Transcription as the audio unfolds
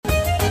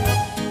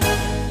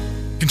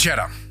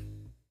Concetta,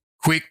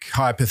 quick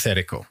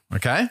hypothetical,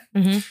 okay?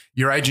 Mm-hmm.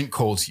 Your agent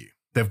calls you.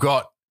 They've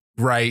got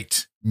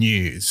great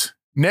news.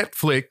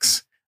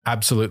 Netflix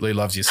absolutely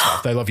loves your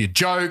stuff. They love your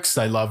jokes.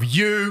 They love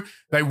you.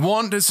 They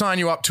want to sign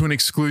you up to an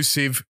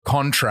exclusive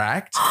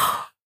contract.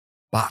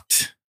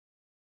 But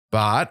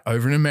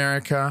over in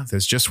America,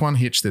 there's just one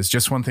hitch. There's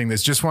just one thing.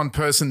 There's just one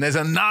person. There's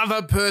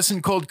another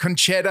person called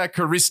Concetta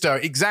Caristo.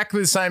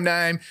 Exactly the same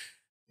name,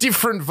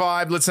 different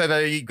vibe. Let's say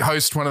they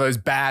host one of those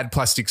bad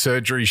plastic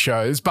surgery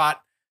shows, but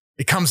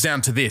it comes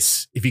down to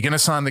this. If you're going to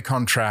sign the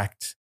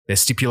contract, their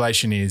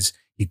stipulation is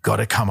you've got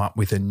to come up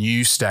with a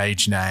new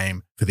stage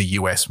name for the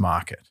US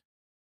market.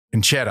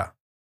 Concetta,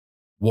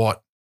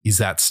 what is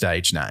that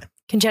stage name?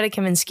 Concetta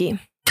Kaminsky.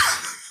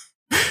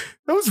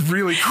 That was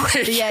really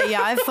quick.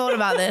 Yeah. I've thought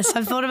about this.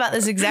 I've thought about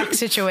this exact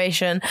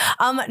situation.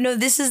 No,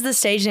 this is the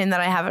stage name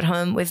that I have at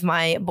home with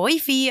my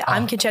boyfie.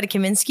 I'm Concetta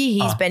Kaminsky.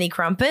 He's Benny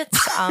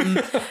Crumpets.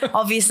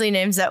 Obviously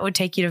names that would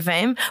take you to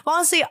fame. But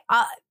honestly,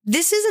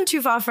 this isn't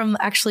too far from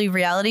actually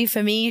reality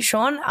for me,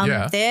 Sean.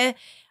 There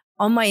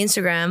on my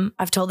Instagram,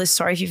 I've told this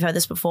story if you've heard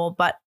this before,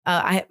 but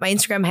my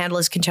Instagram handle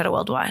is Concetta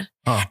Worldwide.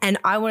 And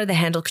I wanted the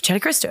handle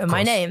Concetta Cristo in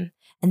my name.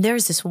 And there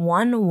is this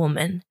one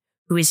woman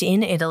who is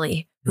in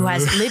Italy who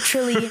has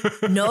literally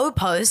no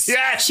posts.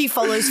 Yes. She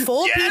follows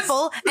 4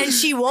 people and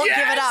she won't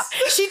give it up.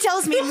 She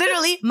tells me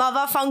literally, "Ma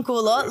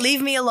vaffanculo,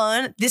 leave me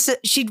alone."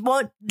 She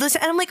won't listen.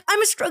 And I'm like,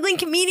 I'm a struggling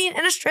comedian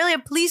in Australia.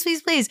 Please,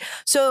 please, please.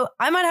 So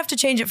I might have to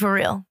change it for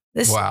real.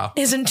 This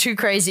isn't too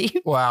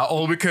crazy. Wow.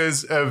 All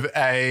because of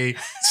a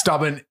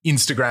stubborn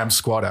Instagram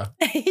squatter.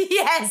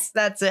 Yes,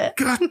 that's it.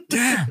 God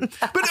damn.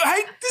 But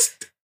hey,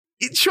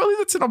 surely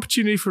that's an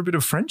opportunity for a bit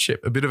of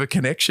friendship, a bit of a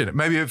connection,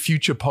 maybe a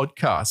future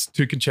podcast.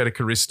 2 Concetta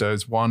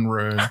Caristos, 1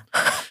 room.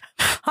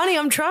 Honey,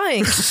 I'm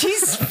trying.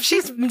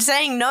 She's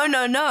saying no,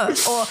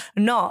 or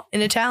not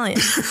in Italian.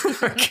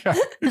 Okay.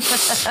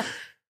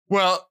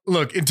 Well,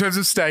 look, in terms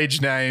of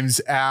stage names,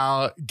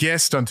 our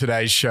guest on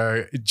today's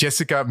show,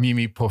 Jessica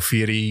Mimi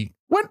Porfiri,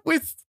 went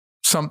with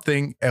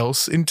something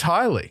else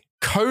entirely.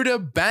 Kota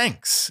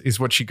Banks is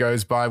what she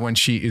goes by when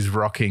she is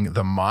rocking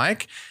the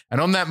mic.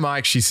 And on that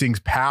mic, she sings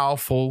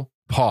powerful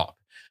pop.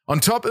 On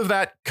top of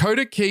that,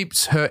 Kota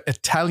keeps her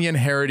Italian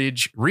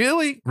heritage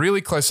really,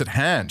 really close at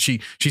hand.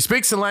 She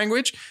speaks the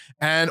language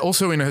and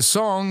also in her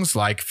songs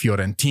like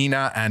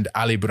Fiorentina and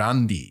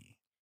Alibrandi.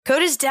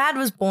 Kota's dad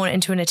was born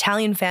into an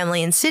Italian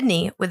family in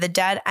Sydney with a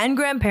dad and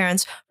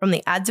grandparents from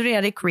the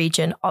Adriatic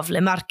region of Le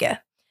Marche.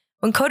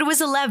 When Kota was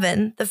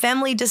 11, the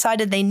family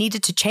decided they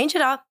needed to change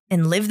it up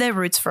and live their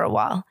roots for a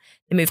while.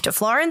 They moved to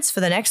Florence for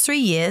the next 3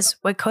 years,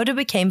 where Kota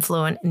became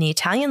fluent in the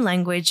Italian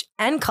language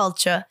and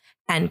culture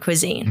and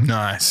cuisine.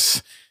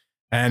 Nice.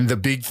 And the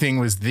big thing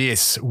was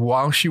this.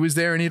 While she was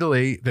there in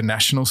Italy, the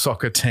national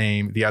soccer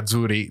team, the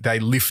Azzurri, they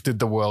lifted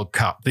the World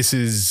Cup. This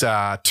is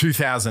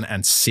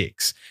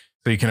 2006.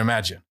 So you can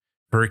imagine,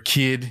 for a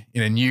kid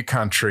in a new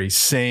country,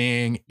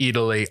 seeing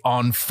Italy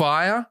on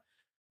fire,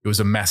 it was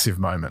a massive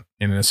moment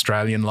in an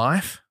Australian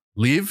life,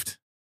 lived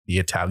the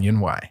Italian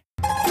way.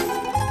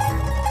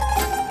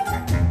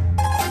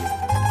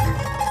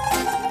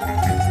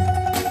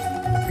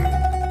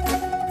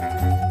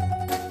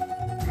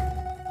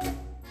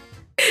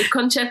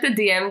 Concetta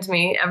DM'd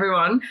me,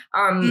 everyone,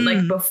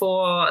 like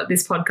before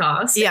this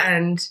podcast. Yeah.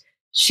 And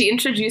she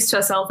introduced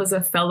herself as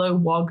a fellow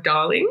WOG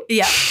darling.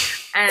 Yeah.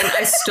 And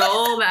I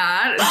stole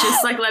that,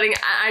 just like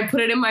I put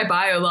it in my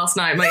bio last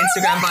night, my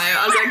Instagram bio.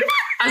 I was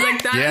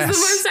like, that is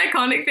the most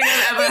iconic thing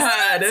I've ever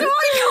heard. So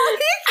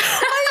iconic.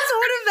 I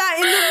thought of that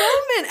in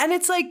the moment. And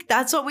it's like,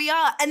 that's what we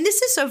are. And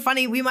this is so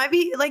funny. We might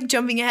be like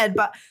jumping ahead,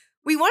 but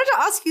we wanted to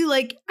ask you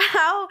like,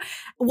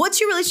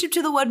 what's your relationship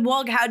to the word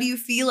WOG? How do you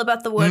feel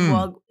about the word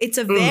WOG? It's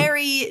a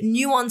very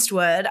nuanced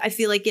word. I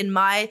feel like in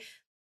my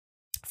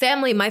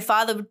family, my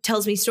father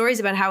tells me stories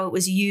about how it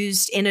was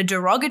used in a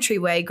derogatory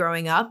way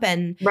growing up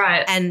and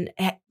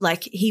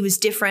like he was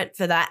different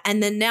for that.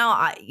 And then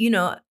now,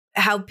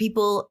 how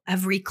people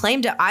have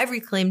reclaimed it. I've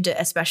reclaimed it,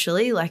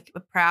 especially like a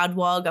proud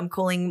WOG. I'm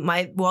calling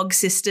my WOG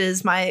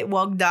sisters, my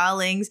WOG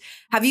darlings.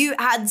 Have you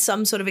had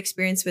some sort of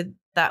experience with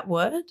that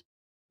word?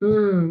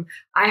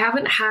 I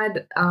haven't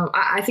had,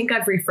 I think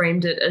I've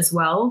reframed it as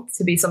well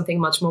to be something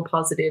much more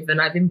positive, and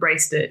I've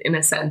embraced it in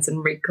a sense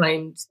and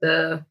reclaimed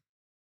the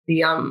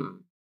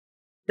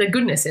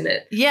goodness in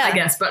it, I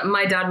guess. But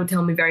my dad would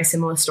tell me very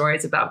similar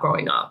stories about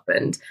growing up,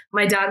 and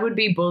my dad would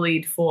be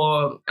bullied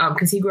for,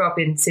 because he grew up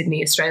in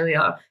Sydney,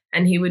 Australia,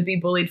 and he would be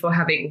bullied for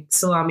having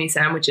salami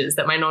sandwiches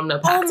that my nonna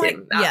packed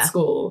him at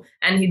school,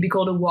 and he'd be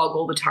called a WOG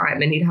all the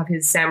time, and he'd have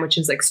his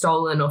sandwiches like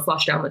stolen or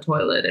flushed down the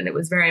toilet, and it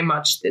was very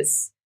much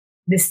this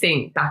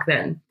thing back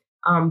then.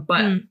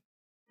 But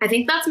I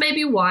think that's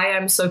maybe why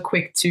I'm so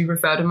quick to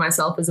refer to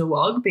myself as a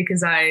WOG,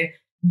 because I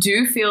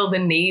do feel the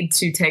need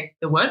to take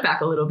the word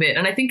back a little bit.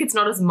 And I think it's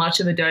not as much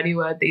of a dirty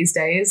word these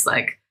days.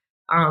 Like,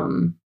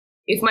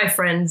 if my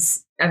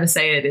friends ever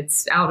say it,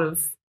 it's out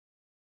of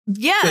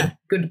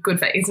good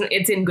faith.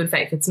 It's in good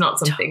faith. It's not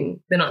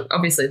something they're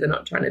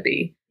not trying to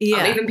be.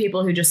 Even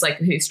people who just like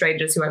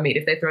strangers who I meet,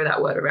 if they throw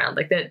that word around,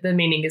 like the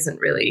meaning isn't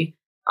really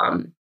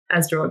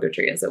as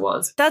derogatory as it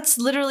was. That's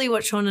literally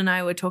what Sean and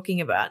I were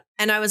talking about.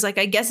 And I was like,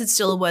 I guess it's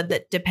still a word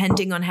that,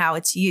 depending on how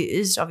it's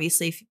used,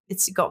 obviously if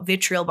it's got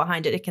vitriol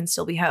behind it, it can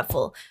still be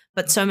hurtful.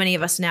 But so many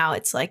of us now,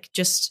 it's like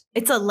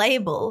it's a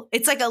label.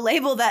 It's like a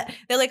label that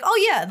they're like,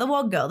 oh yeah, the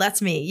wog girl,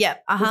 that's me.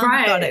 Yep.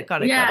 Right.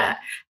 Got it. Yeah.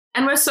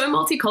 And we're so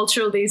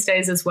multicultural these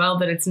days as well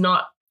that it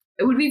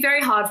would be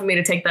very hard for me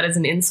to take that as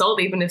an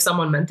insult, even if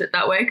someone meant it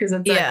that way. Because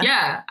it's like,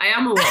 yeah, I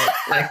am a wog.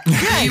 Like,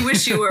 you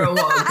wish you were a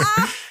wog.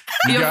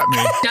 You got me.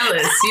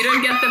 Jealous. You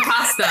don't get the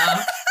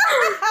pasta.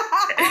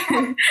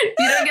 You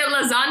don't get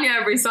lasagna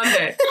every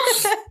Sunday.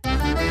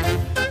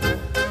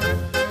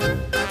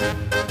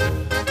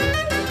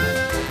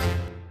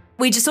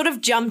 We just sort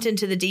of jumped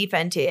into the deep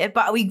end here,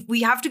 but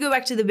we have to go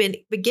back to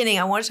the beginning.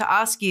 I wanted to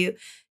ask you,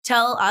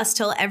 tell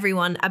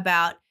everyone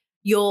about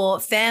your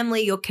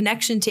family, your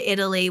connection to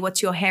Italy.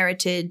 What's your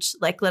heritage?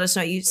 Like, let us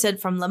know. You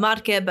said from La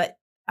Marca, but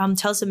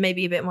tell us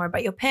maybe a bit more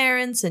about your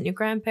parents and your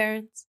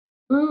grandparents.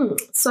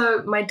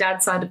 So my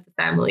dad's side of the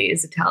family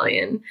is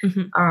Italian.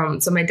 Mm-hmm.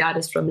 So my dad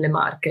is from Le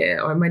Marche,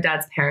 or my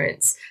dad's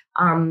parents.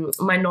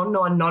 My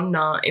nonno and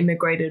nonna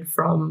immigrated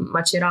from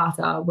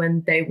Macerata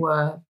when they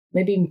were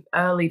maybe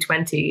early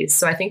 20s.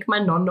 So I think my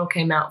nonno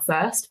came out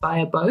first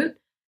via boat,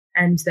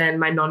 and then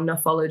my nonna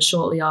followed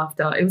shortly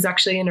after. It was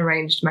actually an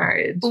arranged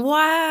marriage.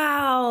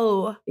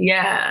 Wow.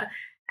 Yeah.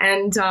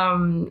 And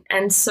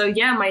so,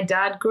 yeah, my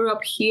dad grew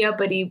up here,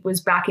 but he was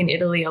back in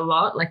Italy a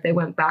lot. Like, they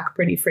went back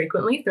pretty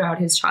frequently throughout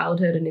his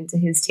childhood and into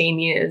his teen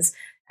years.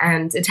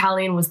 And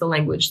Italian was the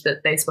language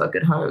that they spoke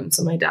at home.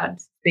 So my dad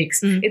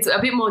speaks, it's a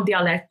bit more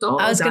dialetto.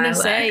 I was going to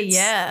say,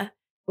 yeah.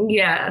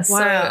 Yeah.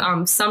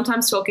 Wow. So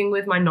sometimes talking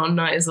with my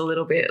nonna is a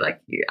little bit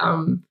like,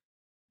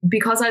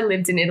 because I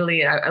lived in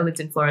Italy, I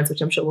lived in Florence,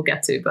 which I'm sure we'll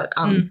get to, but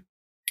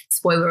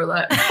spoiler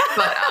alert.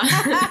 But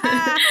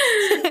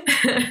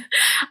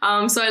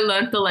so I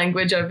learned the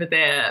language over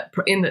there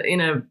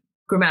in a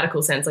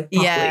grammatical sense, like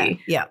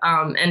properly. Yeah.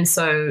 And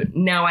so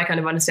now I kind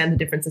of understand the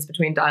differences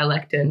between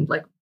dialect and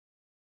like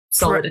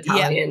solid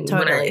Italian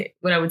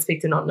when I would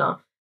speak to nonna.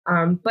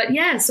 But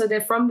yeah, so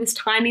they're from this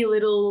tiny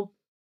little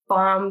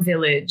farm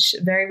village,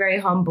 very, very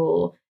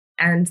humble,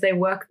 and they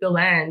work the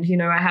land. You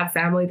know, I have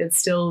family that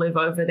still live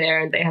over there,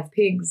 and they have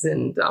pigs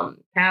and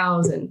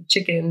cows and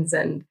chickens,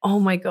 and oh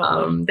my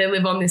God, they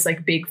live on this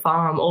like big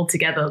farm all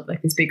together,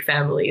 like this big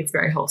family. It's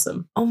very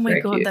wholesome. Oh my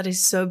very God, cute. that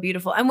is so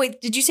beautiful. And wait,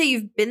 did you say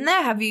you've been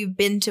there? Have you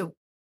been to?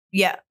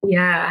 Yeah,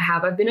 I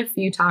have. I've been a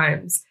few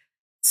times.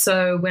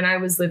 So when I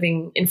was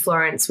living in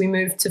Florence, we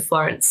moved to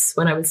Florence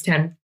when I was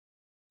 10,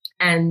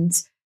 and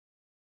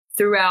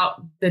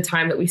throughout the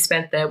time that we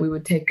spent there, we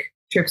would take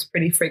trips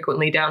pretty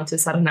frequently down to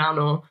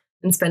Sarnano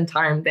and spend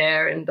time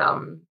there. And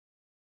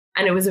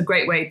it was a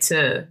great way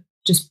to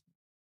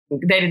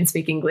they didn't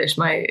speak English,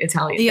 my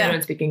Italian, they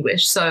don't speak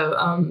English.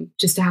 So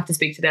just to have to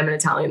speak to them in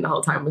Italian the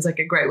whole time was like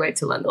a great way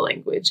to learn the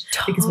language,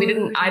 because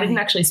I didn't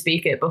actually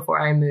speak it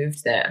before I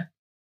moved there.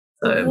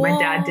 So my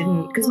dad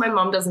didn't, because my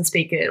mom doesn't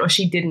speak it, or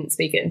she didn't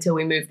speak it until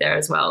we moved there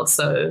as well.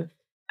 So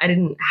I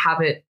didn't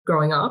have it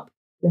growing up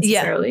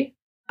necessarily.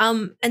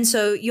 And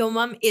so your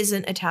mom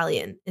isn't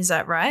Italian, is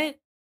that right?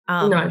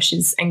 No,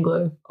 she's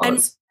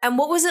Anglo-Oz. And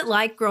what was it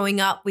like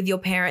growing up with your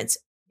parents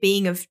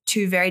being of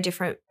two very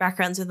different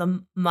backgrounds, with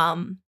a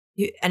mum,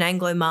 an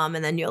Anglo mum,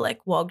 and then you're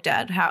like Wog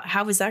dad?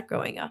 How was that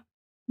growing up?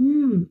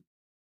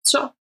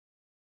 Sure.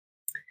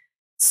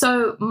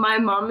 So my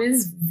mum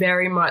is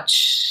very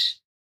much,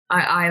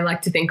 I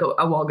like to think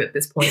a Wog at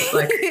this point.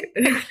 Like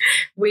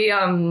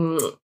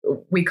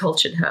we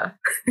cultured her.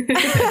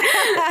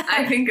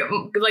 I think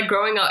like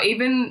growing up,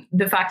 even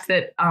the fact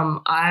that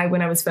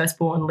when I was first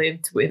born,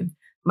 lived with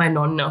my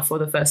nonna for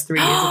the first 3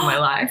 years of my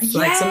life. Yes.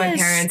 Like, so my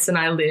parents and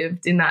I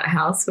lived in that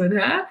house with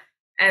her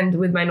and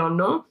with my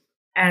nonno.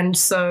 And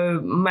so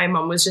my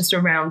mom was just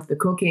around the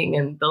cooking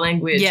and the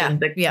language and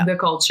the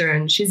culture.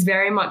 And she's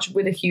very much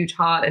with a huge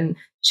heart, and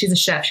she's a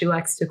chef. She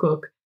likes to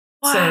cook.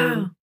 Wow.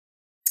 So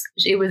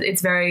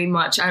it's very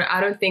much,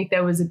 I don't think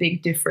there was a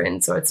big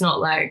difference, or it's not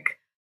like,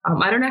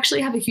 I don't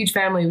actually have a huge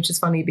family, which is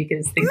funny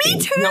because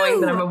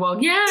knowing that I'm a Wog,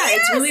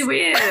 it's really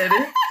weird.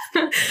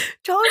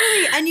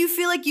 Totally. And you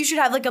feel like you should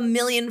have like 1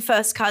 million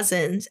first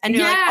cousins, and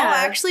you're like, oh,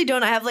 I actually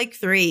don't. I have like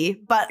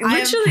 3, but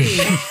literally.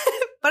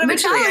 But I'm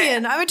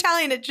Italian. I'm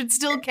Italian. It should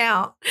still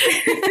count.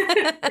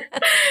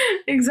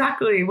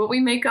 Exactly. What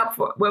we make up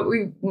for, what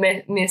we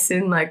miss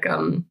in like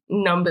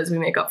numbers, we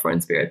make up for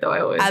in spirit, though,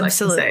 I always like to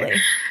say.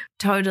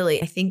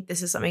 Totally. I think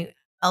this is something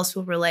else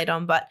we'll relate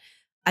on. But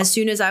as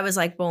soon as I was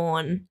like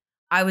born,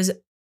 I was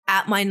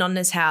at my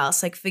nonna's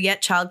house. Like,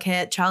 forget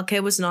childcare.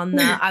 Childcare was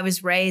nonna. I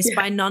was raised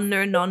by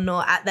nonna and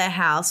nonno at their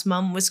house.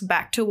 Mum was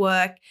back to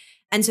work.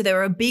 And so they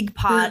were a big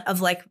part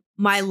of like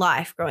my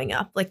life growing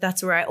up. Like,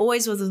 that's where I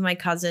always was with my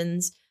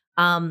cousins.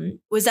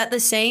 Was that the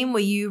same? Were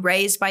you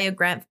raised by your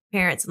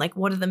grandparents? And like,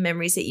 what are the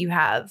memories that you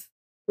have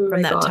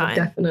from that time?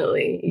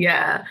 Definitely.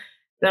 Yeah.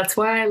 That's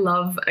why I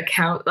love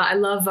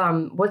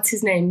what's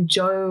his name?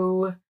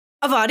 Joe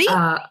Avati?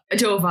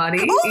 Joe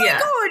Avati. Oh my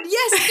God,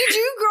 yes. Did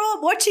you grow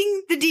up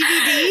watching the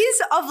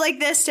DVDs of like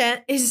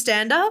his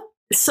stand-up?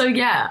 So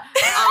yeah,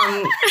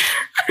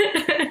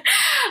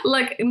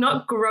 like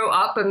not grow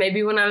up, but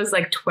maybe when I was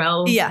like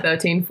 12,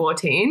 13,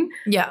 14.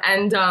 Yeah.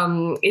 And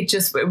it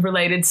just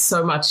related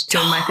so much to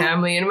my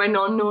family and my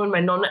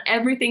nonna,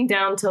 everything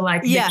down to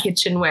like the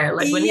kitchenware.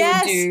 Like when he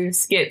would do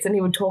skits and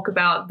he would talk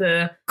about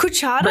the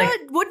cuchara. Like,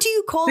 what do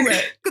you call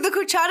it? The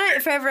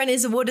cuchara for everyone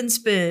is a wooden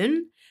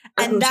spoon.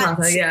 And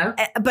cuchara,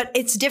 that's, but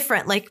it's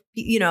different. Like,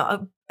 you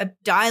know, a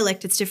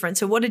dialect, it's different.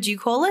 So what did you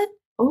call it?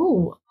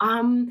 Oh,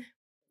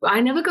 I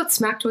never got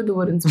smacked with the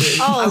wooden spoon.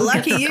 Oh,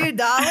 lucky you,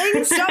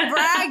 darling. Stop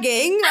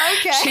bragging.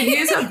 Okay. She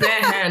used her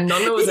bare hand.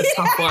 Nonna was a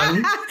tough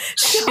one.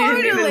 She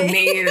didn't even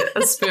need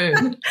a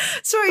spoon.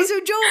 Sorry, so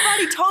Joe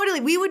Vardy, totally.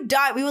 We would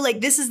die. We were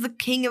like, this is the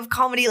king of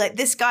comedy. Like,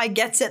 this guy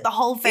gets it. The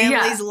whole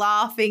family's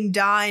laughing,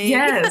 dying.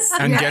 Yes.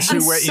 And guess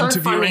who we're so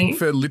interviewing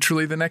for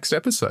literally the next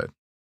episode?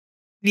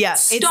 Yeah.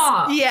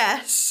 Stop.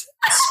 Yes.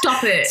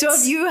 Stop it. So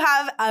if you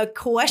have a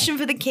question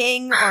for the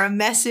king or a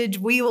message,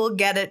 we will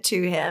get it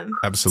to him.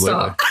 Absolutely.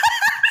 Stop.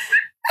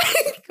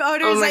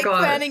 Coda's like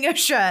fanning a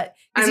shirt.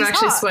 I'm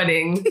actually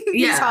sweating.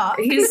 He's hot.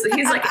 He's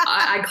like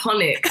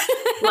iconic.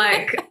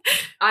 Like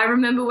I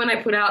remember when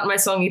I put out my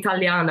song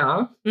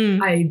Italiana,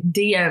 I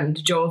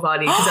DM'd Joe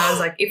Vardy because I was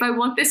like, if I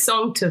want this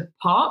song to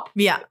pop,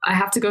 I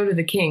have to go to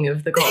the king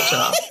of the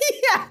culture.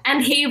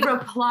 And he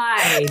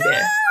replied.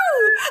 No!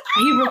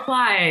 He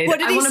replied. What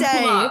did he say?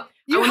 I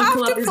want to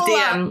pull up his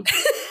DM.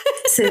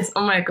 Says,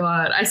 oh my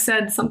God. I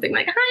said something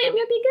like, hi, I'm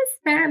your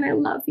biggest fan. I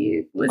love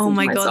you. Listen oh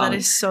my to my God, song. That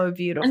is so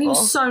beautiful. And he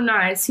was so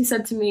nice. He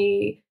said to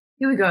me,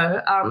 here we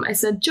go. I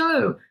said,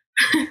 Joe,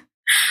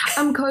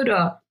 I'm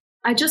Kota.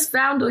 I just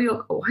found all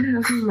your, I don't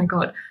know. Oh my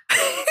God.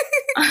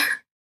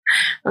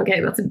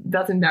 Okay,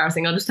 that's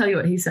embarrassing. I'll just tell you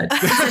what he said.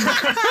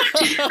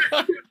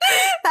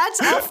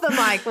 That's off the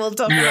mic. We'll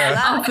talk about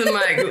that. Off the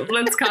mic.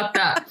 Let's cut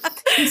that.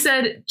 He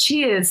said,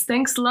 cheers.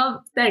 Thanks.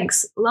 Love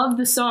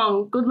the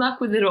song. Good luck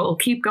with it all.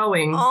 Keep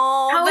going.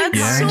 Oh, how that's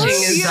encouraging so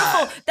is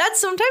beautiful. that? That's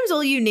sometimes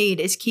all you need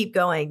is keep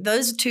going.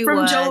 Those two From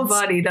words. Joe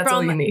Vardy, that's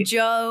all you need.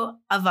 Joe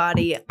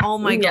Vardy. Oh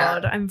my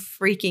God, I'm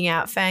freaking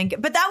out,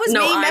 But that was me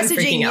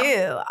messaging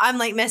you. I'm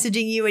like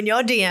messaging you in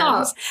your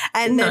DMs.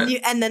 And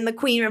then the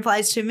queen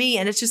replies to me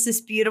and it's just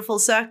this beautiful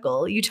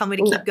circle. You tell me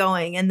to keep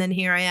going and then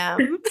here I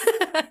am.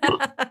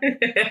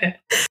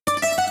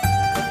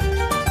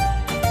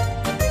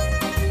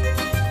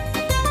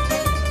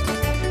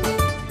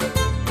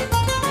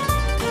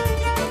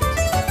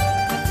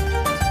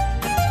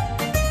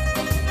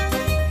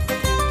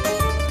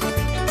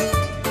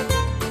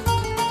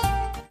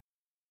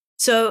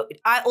 So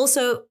I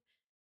also,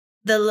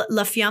 the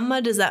La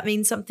Fiamma, does that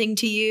mean something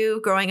to you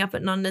growing up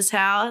at Nonna's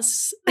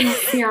house? La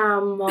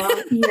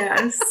Fiamma,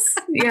 yes.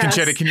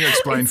 Concetta, can you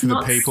explain for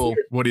the people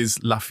what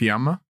is La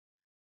Fiamma?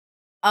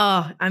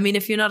 Oh, I mean,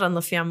 if you're not on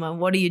La Fiamma,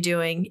 what are you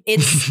doing?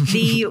 It's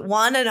the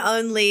one and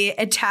only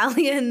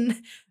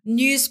Italian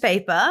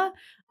newspaper.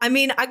 I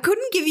mean, I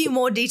couldn't give you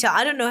more detail.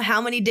 I don't know how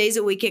many days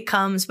a week it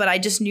comes, but I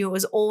just knew it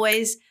was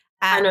always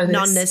at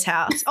Nonna's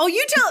house. Oh,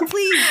 you tell it,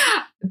 please.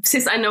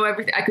 Sis, I know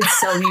everything. I could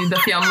sell you the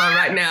Fiamma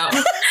right now.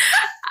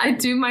 I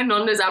do my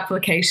Nonna's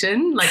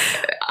application like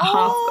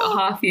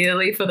half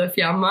yearly for the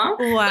Fiamma.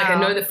 Wow. Like I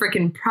know the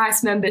freaking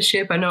price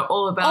membership. I know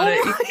all about it.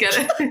 You can get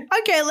it.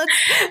 Okay,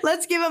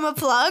 let's give him a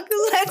plug.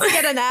 Let's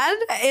get an ad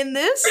in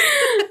this.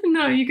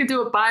 No, you could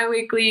do it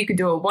bi-weekly. You could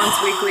do it once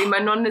weekly. My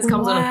Nonna's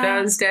comes on a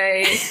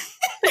Thursday.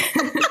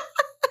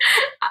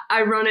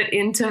 I run it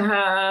into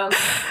her.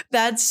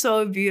 That's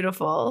so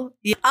beautiful.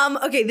 Yeah.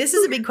 Okay, this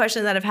is a big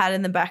question that I've had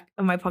in the back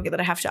of my pocket that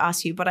I have to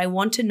ask you, but I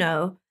want to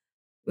know,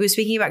 we were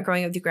speaking about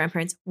growing up with your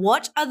grandparents.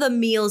 What are the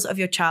meals of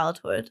your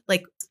childhood?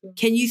 Like,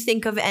 can you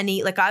think of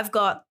any? Like, I've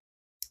got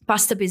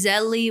pasta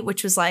piselli,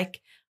 which was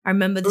like, I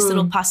remember this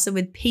little pasta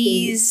with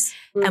peas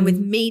and with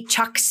meat,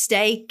 chuck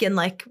steak and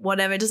like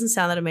whatever. It doesn't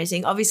sound that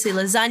amazing. Obviously,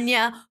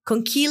 lasagna,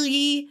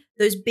 conchiglie,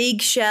 those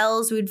big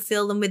shells, we'd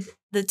fill them with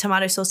the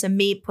tomato sauce and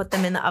meat, put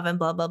them in the oven,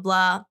 blah, blah,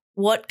 blah.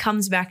 What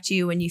comes back to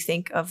you when you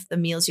think of the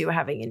meals you were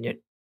having in your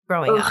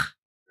growing up?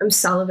 I'm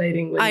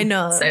salivating when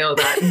you say all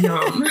that.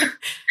 Yum.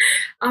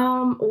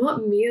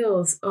 What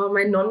meals? Oh,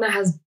 my Nonna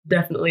has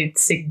definitely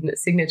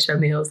signature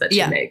meals that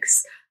she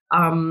makes.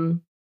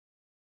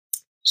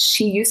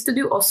 She used to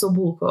do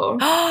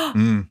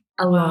ossobuco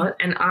a lot,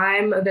 and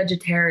I'm a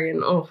vegetarian.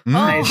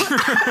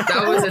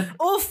 That was a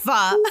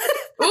uffa.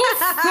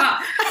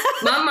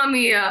 Mamma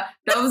mia,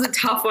 that was a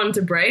tough one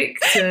to break.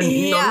 Nonna,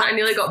 I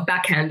nearly got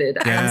backhanded.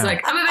 I was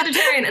like, I'm a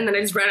vegetarian, and then I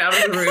just ran out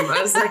of the room.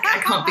 I was like, I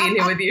can't be in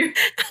here with you.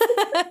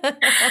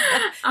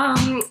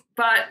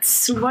 But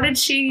what did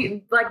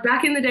she like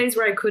back in the days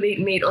where I could eat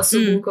meat?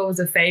 Ossobuco was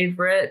a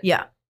favorite.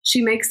 Yeah.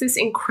 She makes this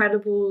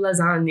incredible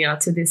lasagna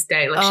to this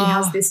day. Like she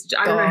has this,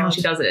 I don't know how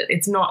she does it.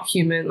 It's not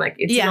human. Like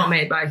it's not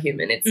made by a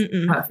human. It's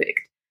perfect.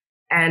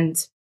 And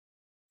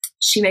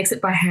she makes it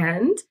by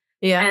hand.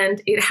 Yeah.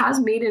 And it has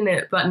meat in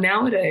it. But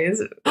nowadays,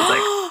 it's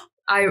like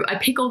I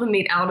pick all the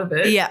meat out of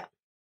it. Yeah.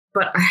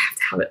 But I have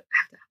to have it.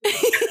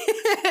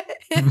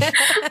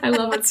 I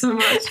love it so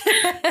much.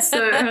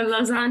 So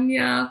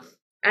lasagna.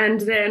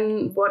 And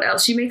then what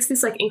else? She makes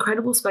this like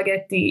incredible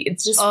spaghetti.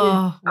 It's just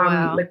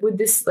wow. with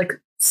this like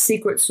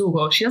secret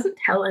sugo. She doesn't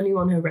tell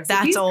anyone her recipes.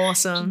 That's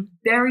awesome.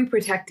 She's very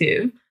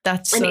protective.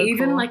 That's and so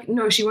even cool. like,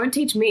 no, she won't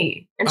teach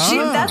me. And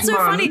That's so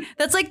Mom. funny.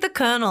 That's like the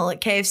Colonel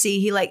at KFC.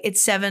 He like, it's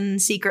 7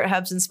 secret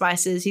herbs and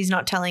spices. He's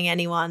not telling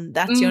anyone.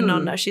 That's your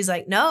nonna. She's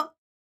like, no,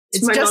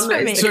 it's My just nonna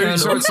for me. is the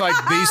So it's like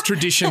these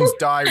traditions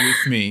die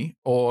with me,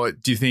 or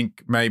do you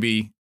think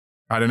maybe,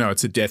 I don't know,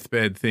 it's a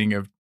deathbed thing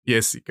of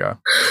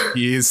Jessica?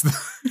 Here's the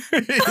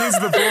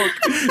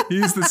book.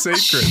 Here's the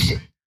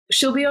secret.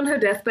 She'll be on her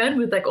deathbed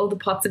with like all the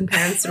pots and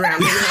pans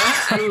surrounding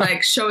her and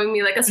like showing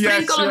me like a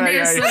sprinkle of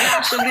this, a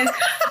dash of this.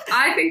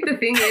 I think the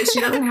thing is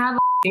she doesn't have a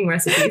f***ing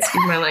recipe,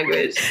 excuse my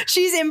language.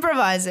 She's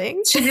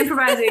improvising. She's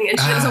improvising and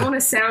she doesn't want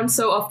to sound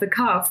so off the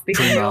cuff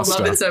because we all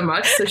love it so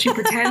much. So she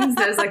pretends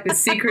there's like this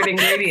secret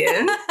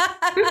ingredient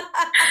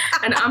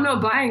and I'm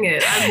not buying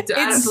it. I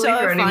don't believe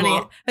her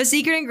anymore. Her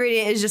secret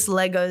ingredient is just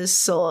Legos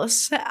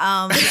sauce.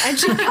 And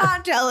she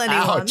can't tell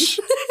anyone. Ouch.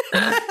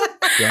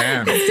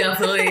 Damn.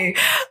 Definitely.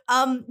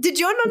 Did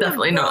your nonna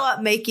Definitely grow not.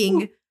 up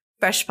making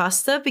fresh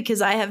pasta?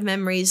 Because I have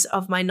memories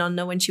of my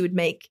nonna when she would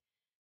make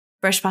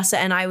fresh pasta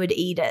and I would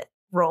eat it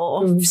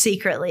raw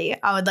secretly.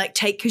 I would like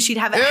take, because she'd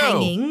have it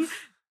hanging.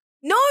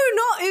 No,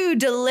 not ooh,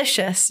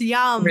 delicious.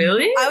 Yum.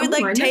 Really? I would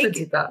like I take never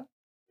did that.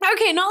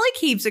 Okay, not like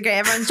heaps. Okay,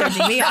 everyone's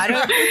judging me. I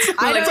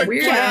don't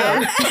weird.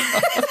 care.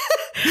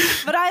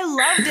 But I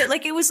loved it.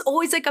 Like it was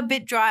always like a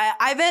bit dry.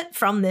 I bet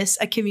from this,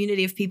 a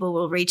community of people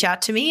will reach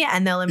out to me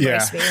and they'll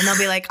embrace me and they'll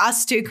be like,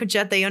 "Us too,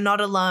 Concetta. You're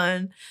not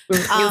alone."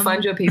 You'll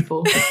find your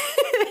people.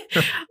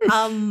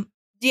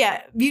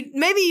 Yeah,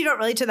 maybe you don't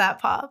relate to that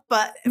part,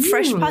 but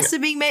fresh pasta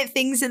being made,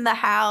 things in the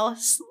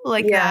house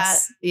like that.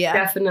 Yeah,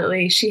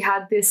 definitely. She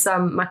had this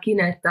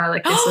macchinetta,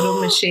 like this little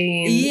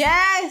machine.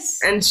 Yes.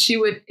 And she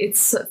would,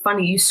 it's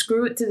funny, you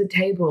screw it to the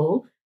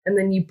table and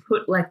then you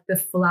put like the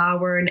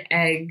flour and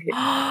egg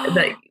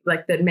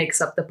that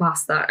makes up the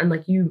pasta and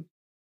like you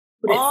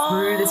put it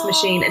through this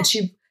machine and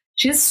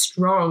she's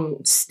strong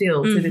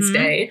still to this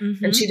day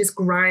and she just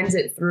grinds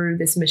it through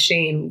this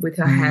machine with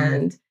her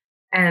hand.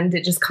 And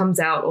it just comes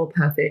out all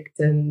perfect.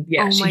 And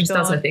she just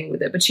does her thing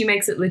with it. But she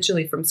makes it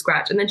literally from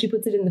scratch. And then she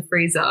puts it in the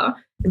freezer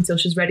until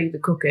she's ready to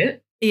cook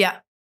it. Yeah.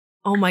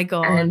 Oh my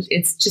God. And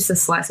it's just a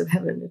slice of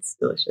heaven. It's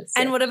delicious.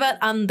 And what about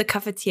the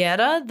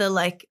cafetiera? The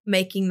like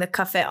making the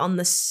cafe on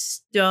the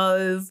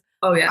stove.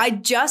 Oh yeah. I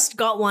just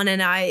got one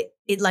and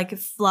it like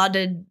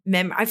flooded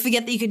memory. I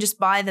forget that you can just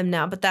buy them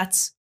now, but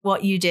that's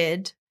what you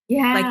did.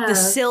 Yeah. Like the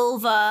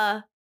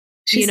silver.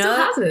 She still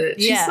has it.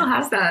 She still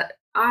has that.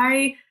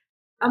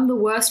 I'm the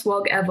worst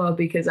wog ever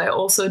because I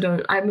also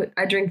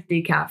I drink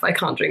decaf. I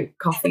can't drink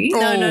coffee. No.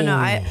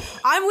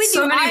 I'm with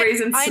so you. Many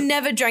reasons. I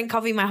never drank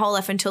coffee my whole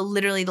life until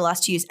literally the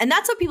last 2 years. And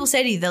that's what people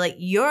say to you. They're like,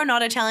 you're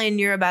not Italian,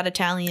 you're about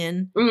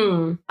Italian.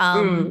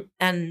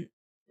 And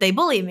they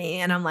bully me.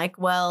 And I'm like,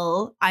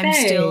 well,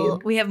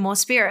 we have more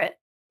spirit.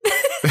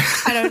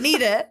 I don't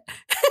need it.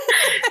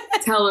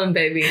 Tell them,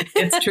 baby.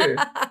 It's true.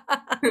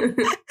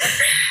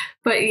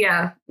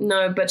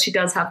 But she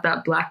does have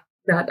that black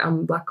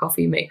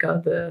coffee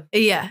maker, the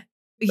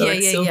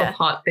silver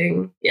hot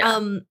thing. Yeah.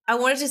 I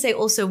wanted to say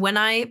also when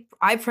I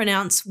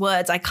pronounce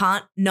words, I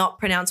can't not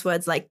pronounce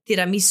words like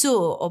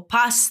tiramisu or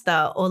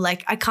pasta or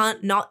like I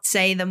can't not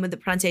say them with the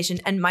pronunciation.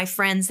 And my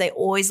friends, they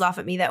always laugh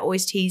at me. They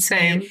always tease me.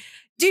 I was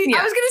going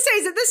to say,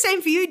 is it the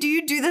same for you? Do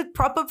you do the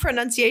proper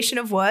pronunciation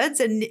of words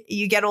and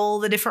you get all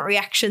the different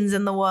reactions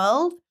in the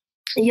world?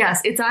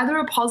 Yes, it's either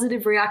a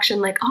positive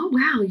reaction like, oh,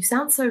 wow, you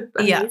sound so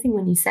amazing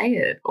when you say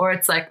it. Or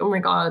it's like, oh, my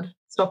God,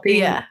 stop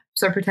being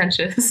so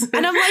pretentious.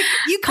 And I'm like,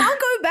 you can't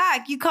go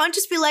back. You can't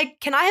just be like,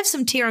 can I have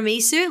some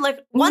tiramisu? Like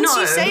once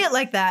you say it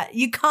like that,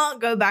 you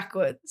can't go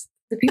backwards.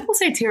 Do people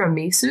say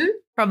tiramisu?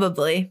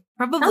 Probably.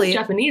 Sounds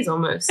Japanese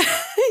almost.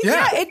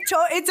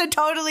 It's a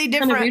totally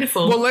different. Kind of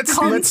beautiful. Well,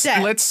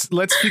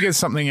 let's figure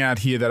something out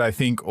here that I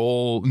think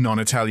all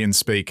non-Italian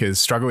speakers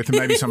struggle with, and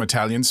maybe some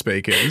Italian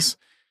speakers.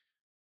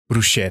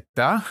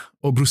 Bruschetta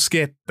or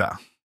bruschetta?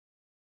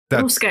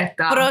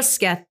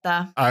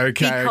 Bruschetta.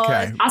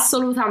 Okay.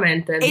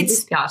 Assolutamente. Mi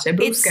dispiace.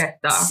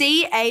 Bruschetta.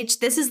 CH,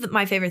 this is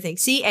my favorite thing.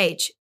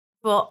 CH,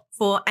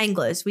 for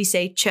Anglos, we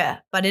say ch.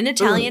 But in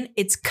Italian,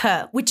 it's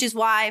k, which is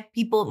why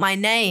people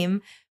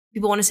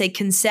want to say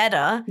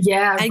Concetta.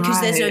 Yeah, and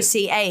because there's no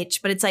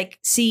CH. But it's like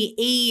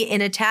CE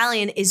in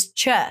Italian is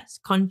ch,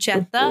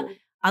 Concetta.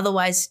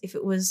 Otherwise, if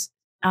it was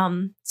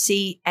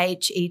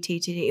CHETT,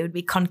 it would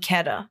be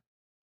Concetta.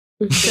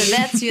 So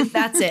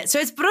that's it. So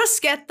it's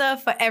bruschetta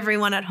for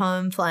everyone at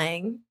home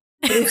playing.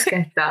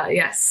 Bruschetta,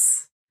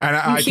 yes. And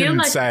I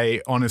can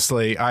say,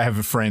 honestly, I have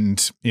a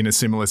friend in a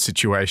similar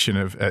situation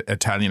of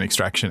Italian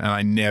extraction, and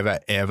I never,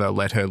 ever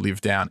let her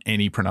live down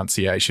any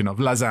pronunciation of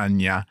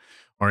lasagna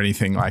or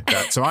anything like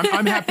that. So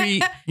I'm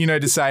happy,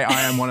 to say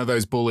I am one of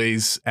those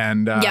bullies,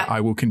 and I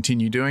will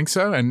continue doing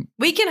so. And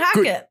we can hack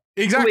it.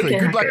 Exactly.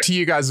 Good luck to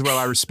you guys as well.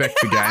 I respect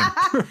the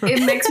game.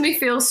 It makes me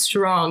feel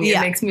strong. It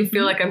makes me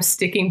feel like I'm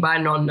sticking by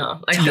Nonna.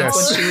 Like that's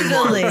what she would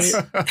want.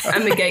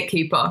 I'm the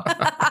gatekeeper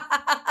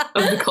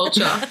of the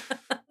culture.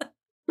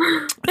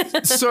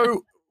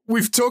 So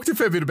we've talked a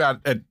fair bit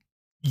about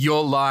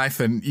your life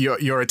and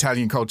your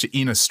Italian culture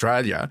in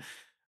Australia.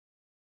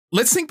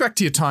 Let's think back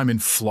to your time in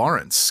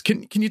Florence.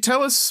 Can you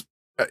tell us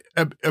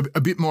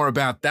a bit more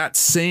about that,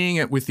 seeing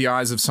it with the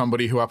eyes of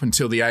somebody who up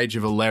until the age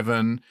of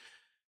 11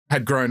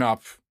 had grown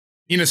up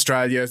in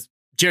Australia,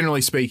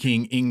 generally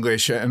speaking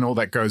English and all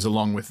that goes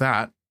along with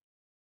that.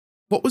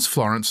 What was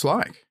Florence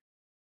like?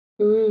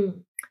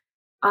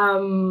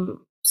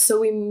 So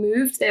we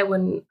moved there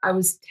when I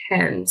was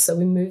 10. So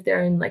we moved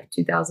there in like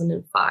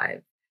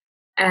 2005.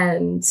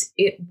 And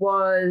it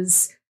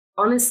was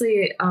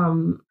honestly,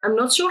 I'm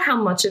not sure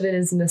how much of it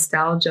is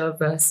nostalgia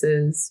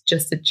versus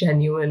just a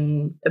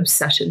genuine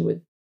obsession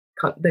with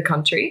the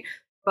country.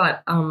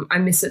 But I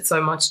miss it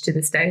so much to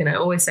this day. And I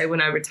always say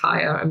when I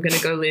retire, I'm going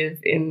to go live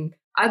in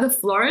either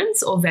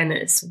Florence or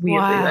Venice. Weirdly,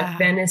 Wow. like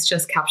Venice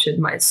just captured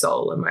my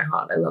soul and my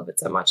heart. I love it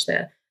so much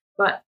there.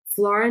 But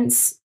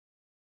Florence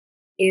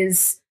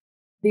is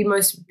the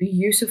most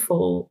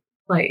beautiful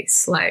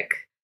place.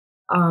 Like,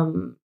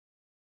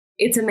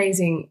 it's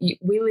amazing.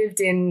 We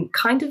lived in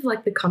kind of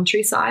like the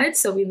countryside.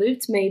 So we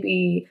lived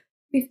maybe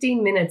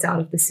 15 minutes out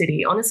of the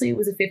city. Honestly, it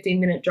was a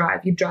 15-minute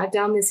drive. You drive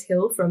down this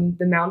hill from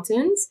the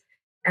mountains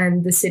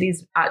and the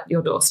city's at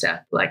your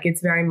doorstep. Like,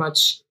 it's very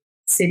much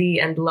city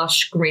and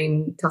lush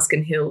green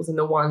Tuscan hills in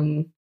the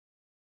one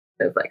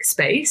like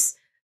space.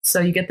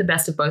 So you get the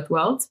best of both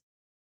worlds.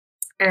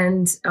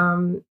 And I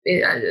don't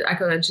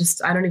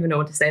even know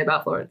what to say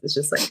about Florence. It's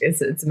just like,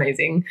 it's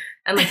amazing.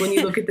 And like when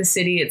you look at the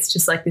city, it's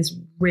just like this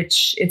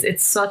rich,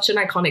 it's such an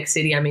iconic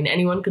city. I mean,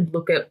 anyone could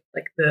look at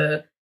like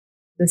the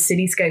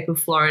cityscape of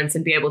Florence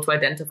and be able to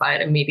identify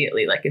it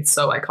immediately. Like, it's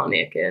so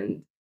iconic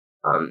and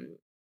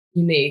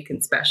unique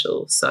and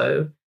special.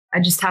 So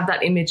I just have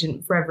that image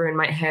forever in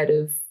my head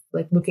of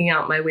like looking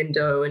out my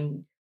window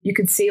and you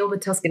could see all the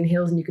Tuscan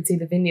hills and you could see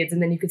the vineyards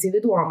and then you could see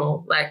the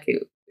Duomo. Like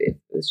it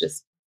was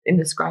just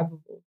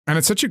indescribable. And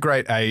it's such a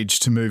great age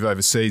to move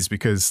overseas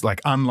because,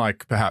 like,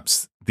 unlike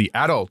perhaps the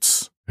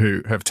adults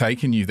who have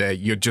taken you there,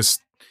 your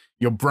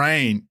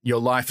brain, your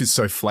life is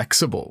so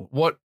flexible.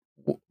 What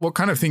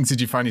kind of things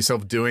did you find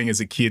yourself doing as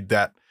a kid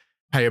that,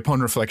 hey,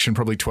 upon reflection,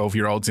 probably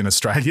 12-year-olds in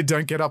Australia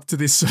don't get up to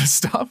this sort of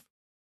stuff?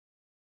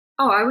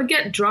 Oh, I would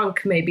get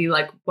drunk maybe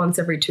like once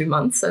every 2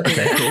 months. I think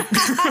that's cool.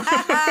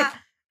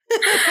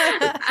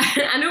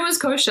 And it was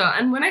kosher.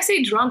 And when I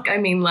say drunk, I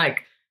mean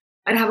like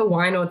I'd have a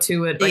wine or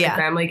two at like a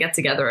family get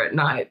together at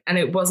night. And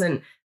it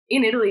wasn't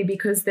in Italy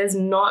because there's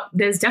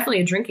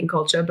definitely a drinking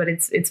culture, but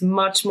it's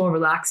much more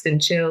relaxed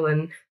and chill.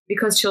 And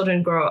because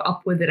children grow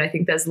up with it, I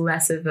think there's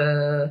less of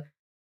a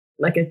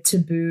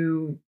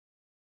taboo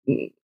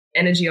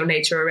energy or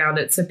nature around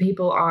it. So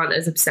people aren't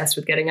as obsessed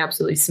with getting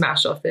absolutely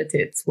smashed off their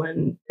tits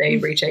when they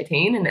reach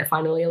 18 and they're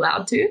finally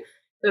allowed to.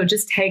 So it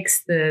just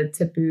takes the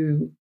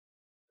taboo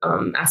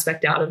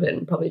aspect out of it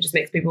and probably just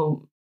makes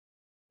people,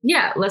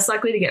 less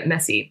likely to get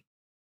messy.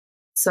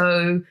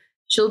 So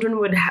children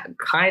would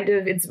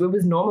it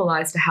was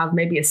normalized to have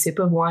maybe a sip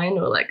of wine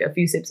or like a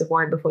few sips of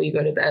wine before you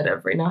go to bed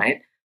every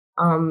night.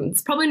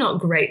 It's probably not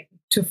great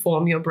to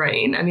form your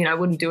brain. I mean, I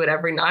wouldn't do it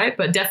every night,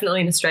 but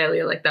definitely in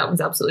Australia, like that was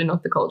absolutely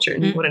not the culture.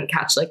 And you wouldn't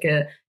catch like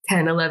a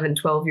 10, 11,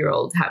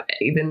 12-year-old have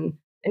even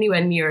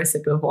anywhere near a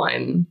sip of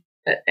wine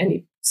at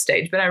any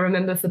stage. But I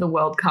remember for the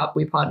World Cup,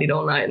 we partied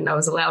all night and I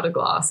was allowed a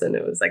glass and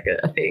it was like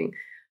a thing.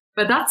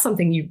 But that's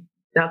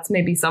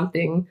maybe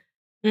something.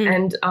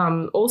 And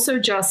also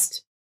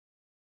just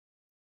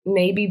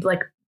maybe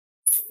like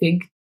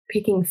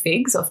picking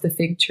figs off the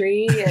fig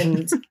tree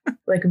and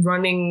like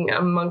running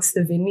amongst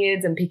the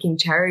vineyards and picking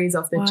cherries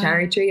off the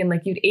cherry tree. And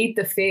like you'd eat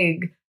the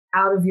fig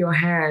out of your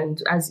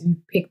hand as you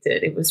picked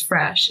it. It was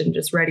fresh and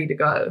just ready to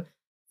go.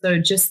 So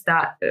just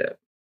that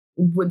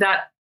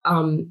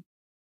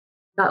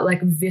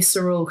like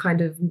visceral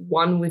kind of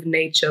one with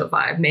nature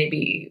vibe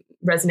maybe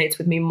resonates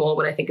with me more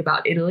when I think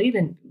about Italy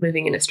than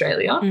living in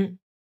Australia.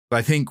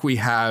 I think we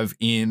have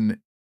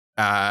in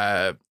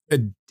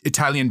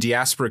Italian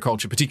diaspora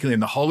culture, particularly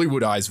in the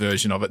Hollywoodized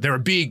version of it, there are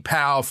big,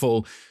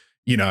 powerful,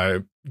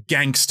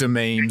 gangster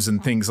memes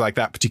and things like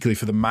that, particularly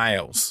for the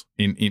males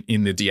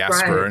in the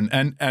diaspora.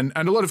 Right. And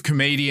a lot of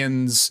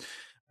comedians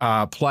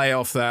play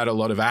off that. A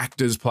lot of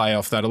actors play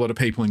off that. A lot of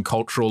people in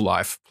cultural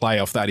life play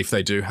off that if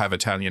they do have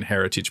Italian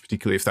heritage,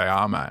 particularly if they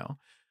are male.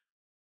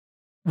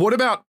 What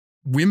about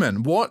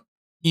women? What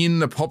in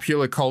the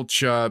popular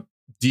culture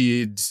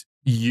did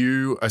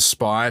you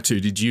aspire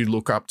to? Did you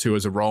look up to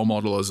as a role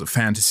model, as a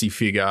fantasy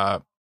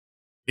figure,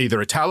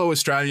 either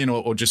Italo-Australian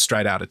or just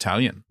straight out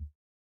Italian?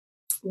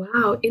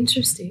 Wow,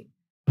 interesting.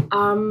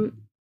 One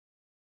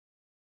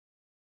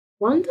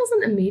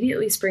doesn't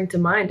immediately spring to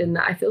mind, and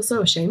I feel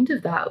so ashamed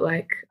of that.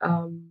 Like,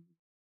 to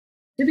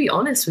be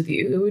honest with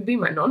you, it would be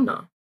my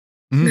nonna.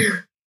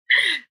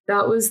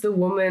 That was the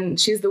woman.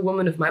 She's the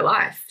woman of my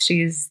life.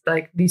 She's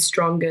like the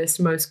strongest,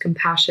 most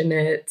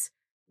compassionate,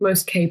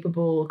 most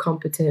capable,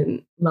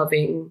 competent,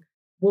 loving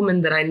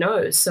woman that I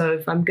know. So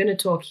if I'm going to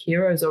talk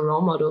heroes or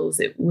role models,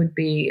 it would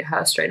be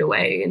her straight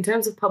away. In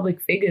terms of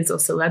public figures or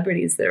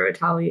celebrities that are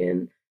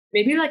Italian,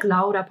 maybe like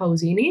Laura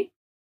Pausini.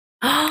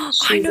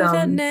 I know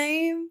that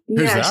name.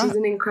 Yeah,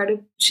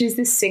 that? She's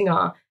this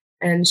singer,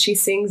 and she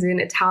sings in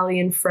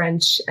Italian,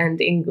 French, and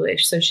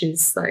English. So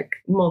she's like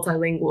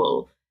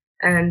multilingual.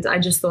 And I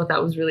just thought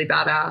that was really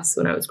badass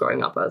when I was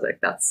growing up. I was like,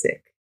 that's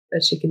sick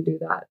that she can do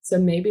that. So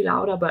maybe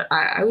Laura, but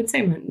I would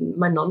say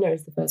my nonna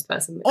is the first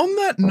person. On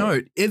that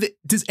note,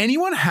 does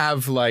anyone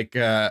have like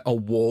a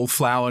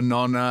wallflower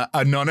nonna,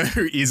 a nonna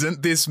who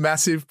isn't this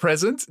massive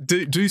presence?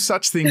 Do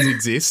such things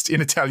exist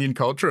in Italian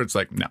culture? It's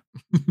like, no.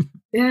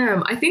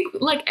 Damn, I think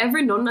like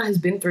every nonna has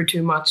been through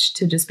too much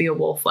to just be a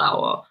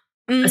wallflower,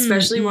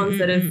 especially ones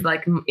that have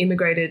like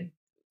migrated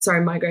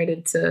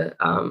to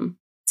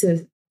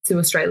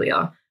Australia.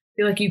 I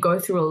feel like you go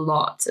through a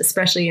lot,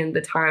 especially in the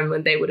time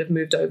when they would have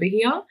moved over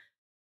here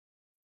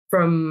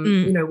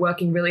from,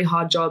 working really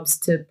hard jobs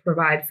to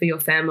provide for your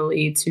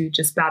family to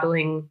just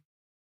battling,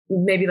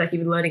 maybe like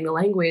even learning the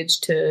language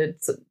to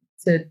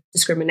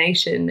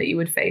discrimination that you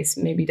would face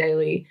maybe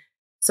daily.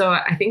 So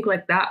I think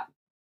like that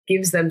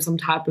gives them some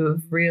type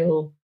of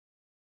real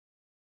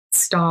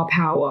star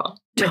power.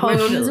 Like my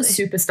nonna's a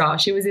superstar.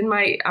 She was in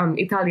my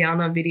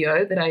Italiana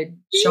video that I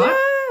shot.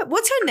 Yeah.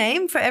 What's her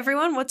name for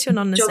everyone? What's your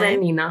nonna's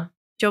name?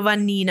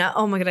 Giovannina.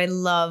 Oh my God, I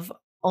love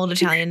old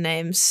Italian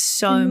names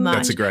so much.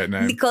 That's a great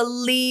name.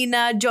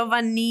 Nicolina,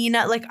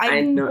 Giovannina. Like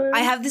I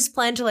have this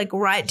plan to like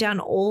write down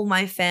all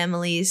my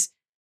family's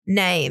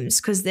names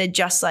because they're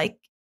just like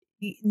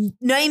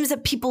names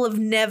that people have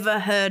never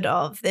heard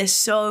of. They're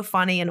so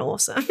funny and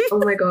awesome. Oh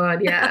my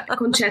God, yeah.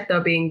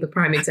 Concetta being the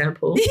prime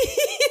example.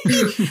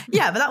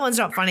 Yeah, but that one's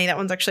not funny. That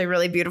one's actually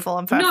really beautiful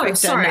and perfect. No,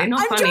 sorry,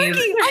 not funny. I'm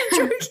joking.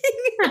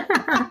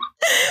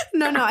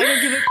 No, I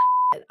don't give a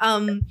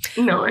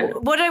no.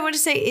 What I want to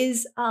say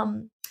is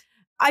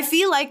I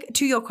feel like,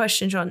 to your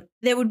question, John,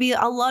 there would be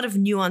a lot of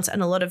nuance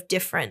and a lot of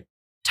different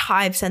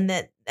types, and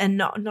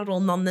not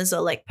all nonnas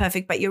are like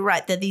perfect, but you're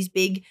right. They're these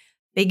big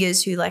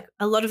figures who like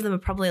a lot of them are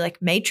probably like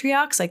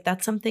matriarchs. Like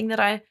that's something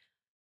that I,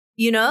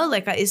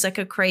 is like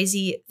a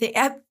crazy thing.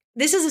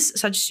 This is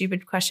such a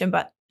stupid question,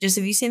 but just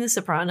have you seen The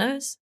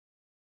Sopranos?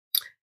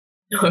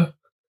 No.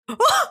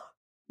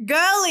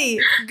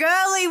 Girly,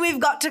 we've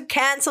got to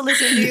cancel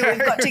this interview. We've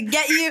got to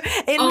get you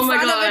in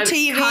front of a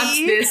TV. Cut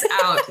this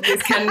out.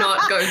 This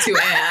cannot go to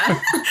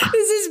air.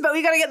 But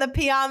we got to get the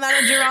PR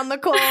manager on the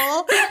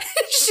call.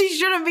 She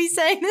shouldn't be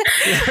saying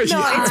this.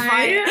 No, it's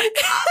fine.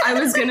 I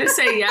was going to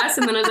say yes,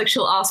 and then I was like,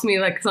 she'll ask me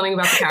like something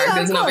about the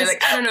characters, and I'll be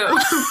like, I don't know.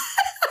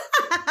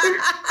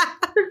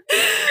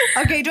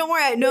 Okay, don't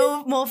worry.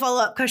 No more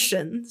follow-up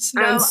questions.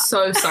 No. I'm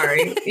so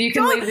sorry. You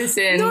can leave this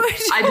in. No,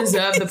 I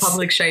deserve the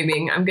public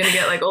shaming. I'm going to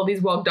get like all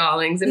these woke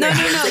darlings. And no.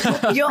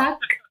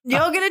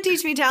 You're going to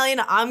teach me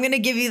Italian. I'm going to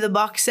give you the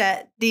box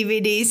set,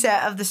 DVD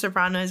set of The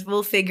Sopranos.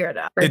 We'll figure it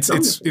out.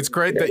 It's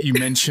great that you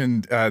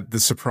mentioned The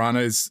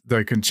Sopranos,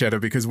 though,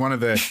 Concetta, because one of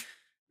the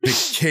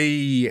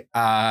key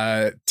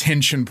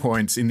tension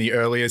points in the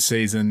earlier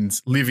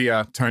seasons,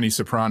 Livia, Tony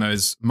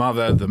Soprano's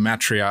mother, the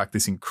matriarch,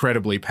 this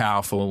incredibly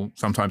powerful,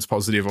 sometimes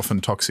positive, often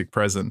toxic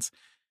presence,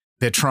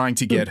 they're trying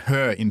to get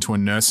her into a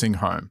nursing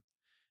home.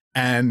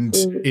 And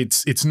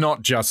it's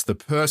not just the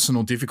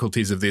personal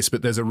difficulties of this,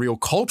 but there's a real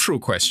cultural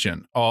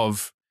question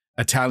of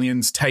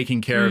Italians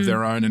taking care of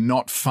their own and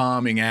not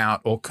farming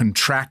out or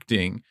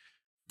contracting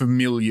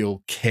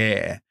familial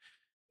care.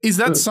 Is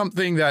that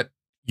something that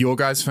your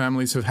guys'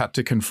 families have had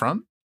to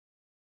confront?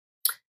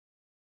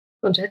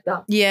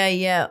 Concetta.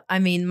 Yeah. I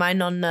mean, my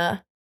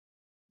nonna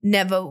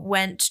never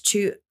went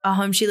to a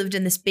home. She lived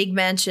in this big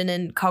mansion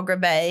in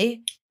Kogarah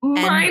Bay.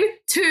 Mine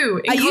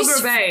too, in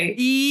Kogarah Bay.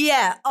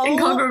 Yeah. In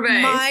Kogarah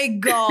Bay. My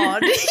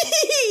God.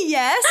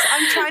 Yes.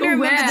 I'm trying to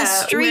remember the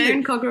street. Where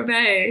in Kogarah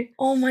Bay?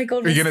 Oh my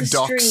God. Are you going to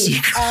dox?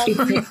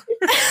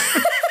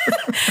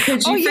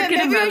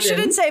 Maybe I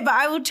shouldn't say, but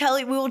I will tell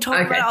you. We will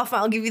talk about it off.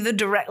 I'll give you the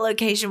direct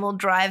location. We'll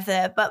drive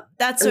there. But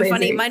that's so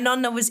funny. My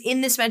nonna was in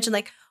this mansion,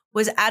 like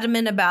was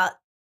adamant about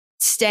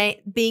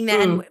being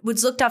there and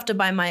was looked after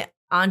by my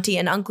auntie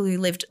and uncle who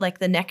lived like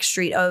the next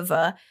street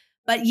over.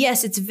 But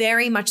yes, it's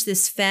very much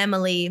this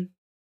family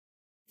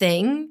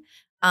thing.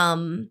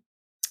 And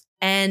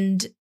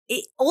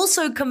it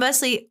also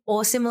conversely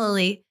or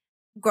similarly,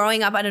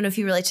 growing up, I don't know if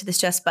you relate to this,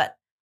 Jess, but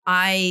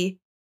I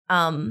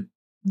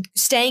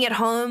staying at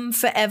home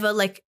forever,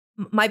 like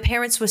my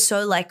parents were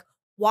so like,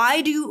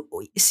 why do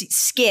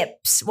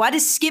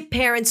skip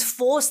parents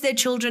force their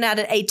children out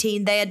at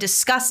 18? They are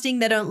disgusting.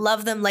 They don't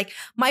love them. Like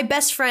my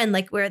best friend,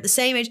 like we're at the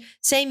same age,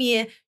 same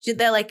year.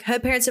 They're like, her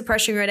parents are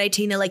pressuring her at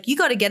 18. They're like, you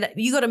got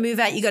to move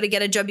out. You got to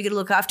get a job. You got to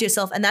look after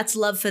yourself. And that's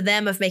love for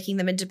them of making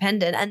them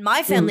independent. And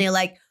my family are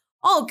like,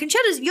 oh,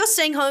 Concetta, you're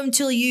staying home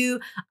till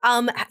you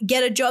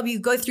get a job. You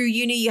go through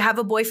uni, you have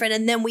a boyfriend.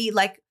 And then we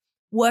like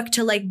work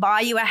to like buy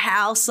you a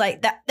house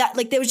like that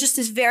like there was just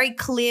this very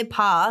clear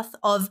path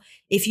of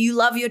if you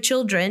love your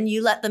children,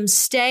 you let them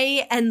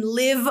stay and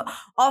live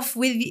off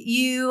with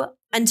you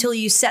until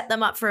you set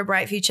them up for a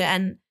bright future.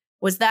 And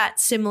was that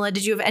similar?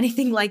 Did you have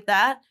anything like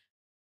that?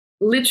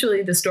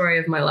 Literally the story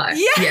of my life.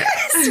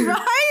 Yes.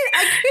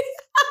 Right?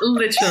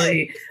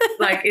 Literally.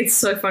 Like it's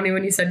so funny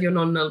when you said your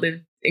nonna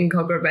lived in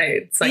Kogarah Bay.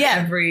 It's like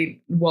every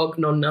Wog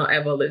nonna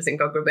ever lives in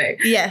Kogarah Bay.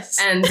 Yes.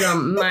 And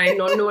my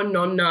nonno and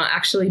nonna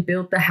actually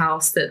built the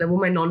house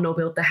my nonno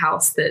built the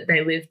house that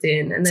they lived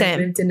in, and they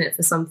lived in it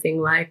for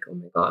something like, oh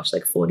my gosh,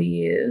 like 40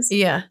 years.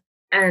 Yeah.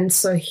 And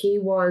so he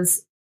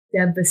was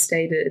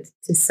devastated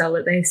to sell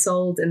it. They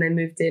sold and they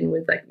moved in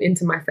with like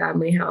into my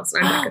family house.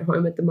 I'm back at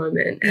home at the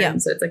moment.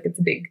 And so it's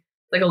a big,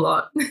 like a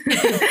lot, but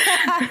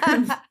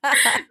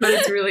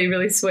it's really,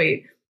 really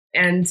sweet.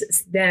 And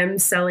them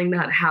selling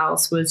that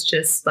house was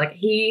just like,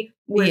 he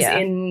was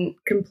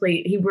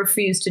he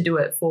refused to do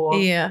it for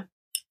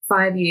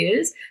 5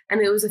 years.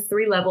 And it was a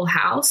 3-level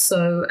house.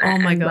 So,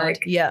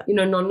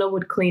 Nonna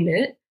would clean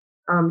it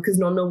because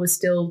Nonna was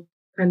still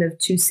kind of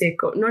too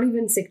sick, or not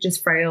even sick,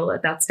 just frail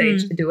at that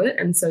stage to do it.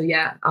 And so,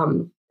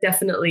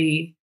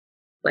 definitely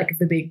like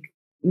the big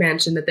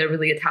mansion that they're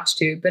really attached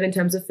to. But in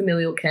terms of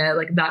familial care,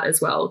 like that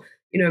as well,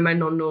 my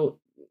nonno,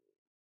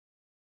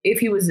 if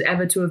he was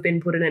ever to have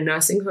been put in a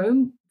nursing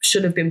home,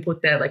 should have been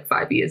put there like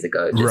 5 years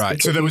ago.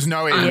 Right. So there was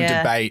no even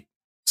debate,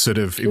 sort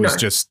of. It was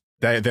just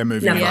they're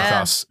moving in with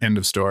us. End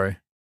of story.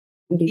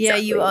 Exactly, yeah,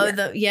 you owe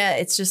them. Yeah,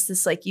 it's just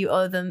this like you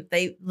owe them.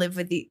 They live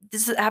with you.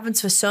 This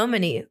happens for so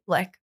many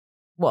like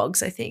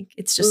wogs. I think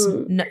it's just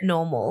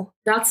normal.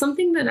 That's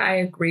something that I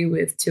agree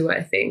with too.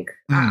 I think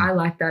I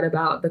like that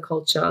about the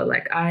culture.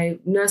 Like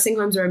nursing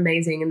homes are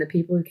amazing, and the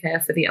people who care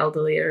for the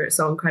elderly are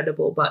so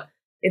incredible. But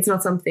it's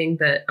not something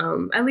that,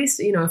 at least,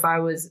 if I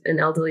was an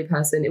elderly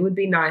person, it would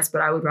be nice,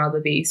 but I would rather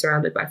be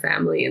surrounded by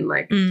family and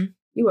like,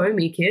 you owe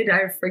me, kid.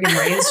 I friggin'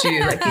 raised you.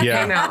 Like you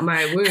came out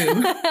my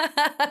womb.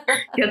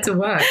 Get to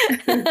work.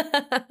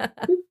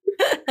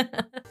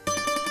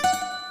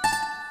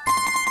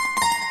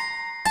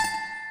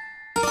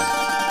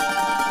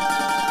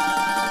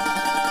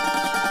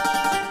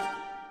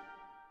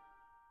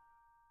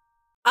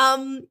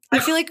 I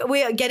feel like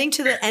we are getting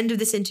to the end of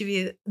this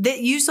interview.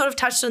 That you sort of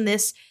touched on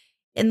this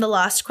in the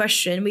last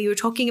question, where you were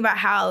talking about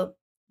how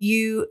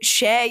you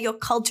share your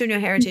culture and your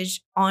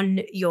heritage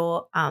on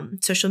your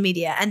social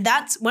media. And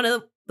that's one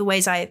of the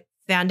ways I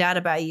found out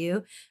about you.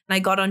 And I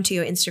got onto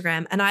your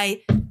Instagram and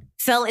I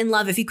fell in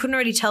love. If you couldn't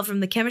already tell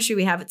from the chemistry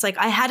we have, it's like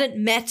I hadn't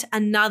met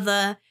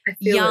another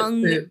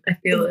young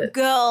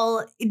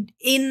girl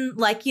in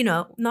like,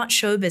 not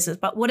show business,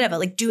 but whatever,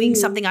 like doing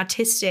something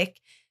artistic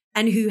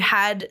and who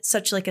had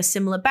such like a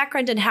similar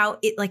background, and how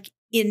it like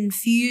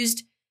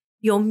infused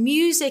your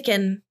music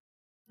and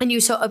you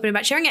were so open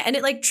about sharing it, and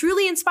it like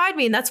truly inspired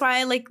me. And that's why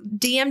I like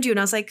DM'd you and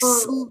I was like,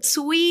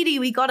 sweetie,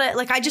 we got it.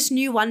 Like, I just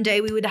knew one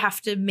day we would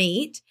have to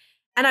meet.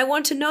 And I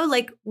want to know,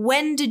 like,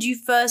 when did you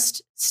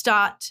first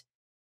start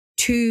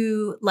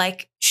to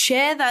like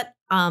share that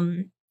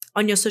on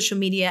your social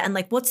media, and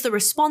like, what's the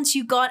response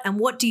you got, and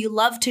what do you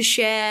love to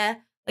share?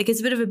 Like, it's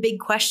a bit of a big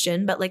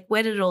question, but like,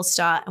 where did it all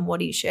start and what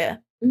do you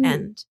share?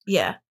 And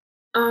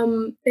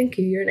thank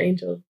you. You're an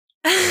angel.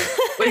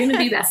 We're going to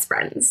be best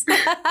friends.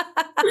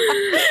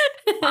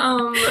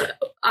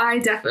 I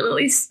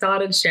definitely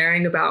started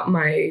sharing about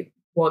my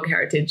Wog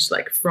heritage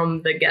like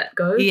from the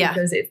get-go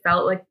because it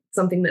felt like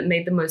something that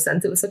made the most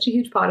sense. It was such a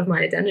huge part of my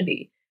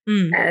identity.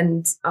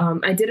 And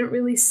I didn't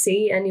really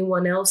see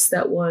anyone else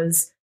that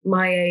was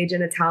my age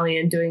and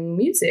Italian doing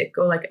music,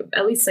 or like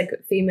at least like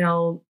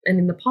female and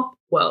in the pop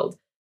world.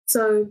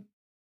 So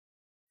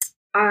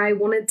I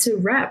wanted to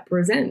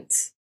represent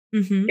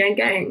gang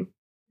gang.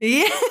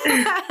 Yeah.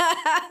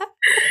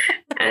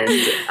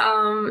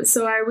 And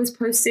so I was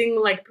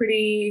posting like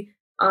pretty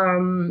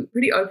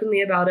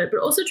openly about it, but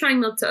also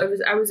trying not to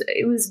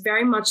it was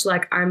very much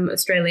like I'm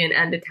Australian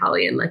and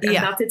Italian, like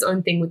that's its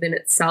own thing within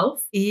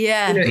itself.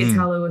 Yeah.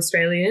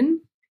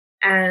 Italo-Australian.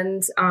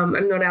 And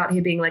I'm not out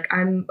here being like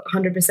I'm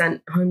 100%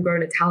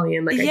 homegrown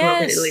Italian, like I grew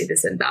up in Italy,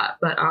 this and that.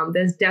 But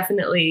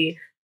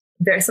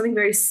there's something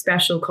very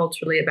special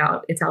culturally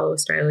about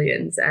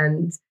Italo-Australians,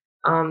 and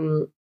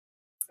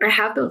I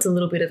have built a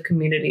little bit of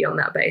community on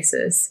that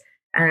basis,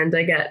 and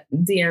I get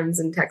DMs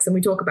and texts, and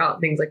we talk about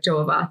things like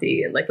Joe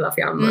Avati and like La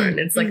Fiamma, and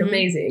it's like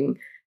amazing.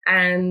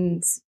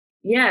 And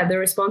the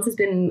response has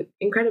been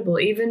incredible.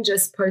 Even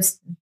just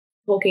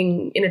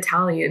talking in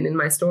Italian in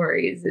my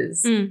stories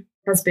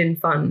has been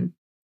fun,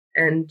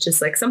 and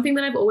just like something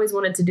that I've always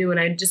wanted to do, and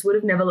I just would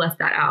have never left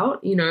that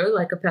out,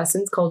 like a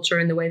person's culture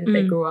and the way that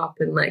they grew up,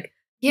 and like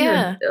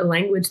a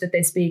language that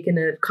they speak in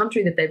a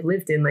country that they've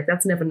lived in, like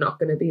that's never not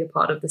going to be a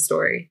part of the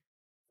story.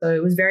 So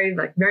it was very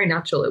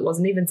natural. It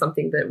wasn't even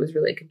something that was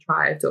really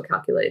contrived or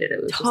calculated.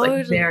 It was just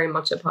like very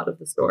much a part of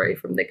the story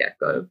from the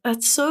get-go.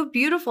 That's so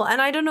beautiful. And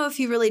I don't know if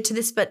you relate to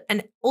this, but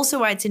and also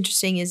why it's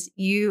interesting is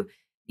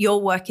your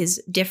work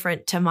is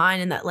different to mine,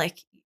 in that like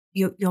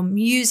your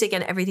music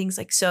and everything's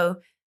like so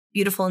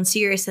beautiful and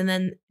serious, and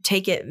then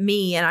take it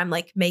me and I'm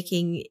like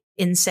making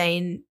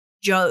insane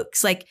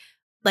jokes like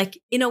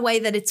in a way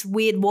that it's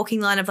weird walking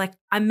the line of like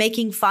I'm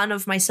making fun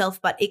of myself,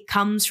 but it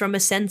comes from a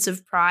sense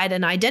of pride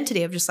and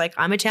identity of just like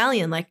I'm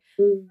Italian. Like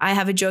I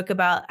have a joke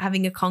about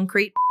having a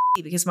concrete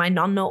because my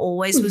nonna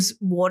always was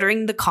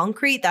watering the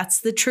concrete. That's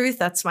the truth.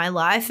 That's my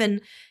life.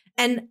 And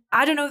And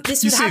I don't know if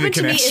this You would see the happen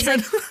to me. It's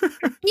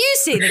like, you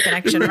see the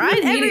connection,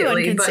 right?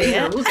 Everyone can see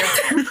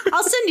it.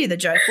 I'll send you the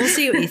joke. We'll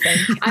see what you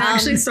think. I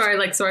actually, sorry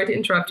to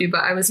interrupt you,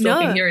 but I was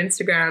stalking your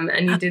Instagram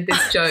and you did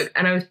this joke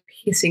and I was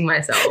pissing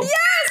myself.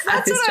 Yes,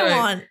 that's what I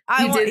want.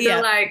 You did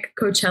the like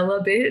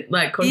Coachella bit,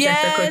 like Concetta,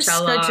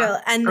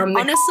 Coachella. And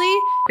honestly,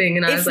 thing,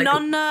 and I was like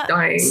Nonna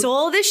dying.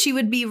 saw this, she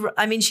would be,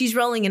 I mean, she's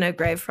rolling in her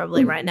grave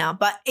probably right now,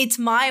 but it's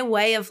my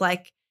way of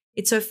like,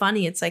 it's so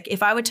funny. It's like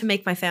if I were to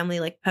make my family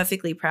like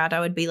perfectly proud,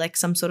 I would be like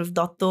some sort of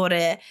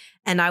dottore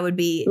and I would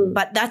be,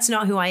 but that's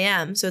not who I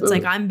am. So it's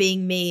like I'm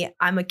being me.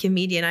 I'm a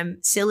comedian. I'm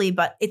silly,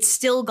 but it's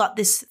still got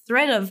this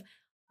thread of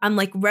I'm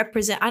like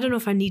I don't know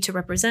if I need to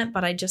represent,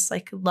 but I just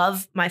like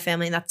love my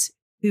family and that's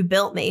who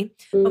built me.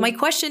 But my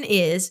question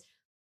is,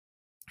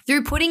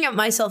 through putting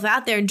myself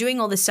out there and doing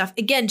all this stuff,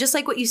 again, just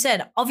like what you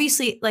said,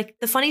 obviously, like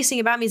the funniest thing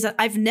about me is that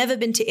I've never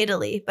been to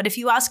Italy. But if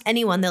you ask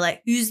anyone, they're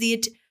like, who's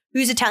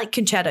Italian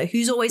Concetta?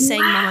 Who's always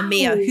saying Mamma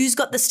Mia? Who's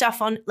got the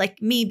stuff on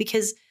like me?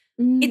 Because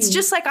it's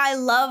just like I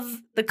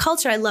love the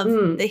culture. I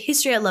love the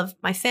history. I love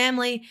my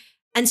family.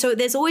 And so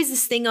there's always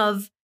this thing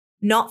of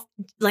not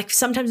like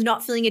sometimes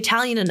not feeling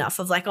Italian enough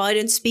of like, oh, I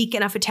don't speak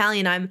enough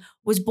Italian. I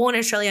was born in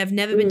Australia. I've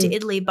never been to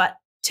Italy. But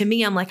to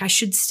me, I'm like, I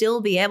should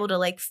still be able to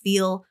like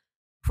feel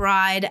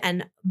pride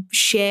and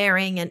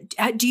sharing. And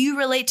do you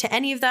relate to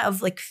any of that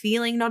of like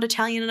feeling not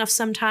Italian enough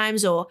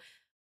sometimes or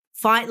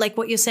find like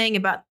what you're saying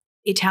about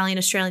Italian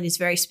Australian is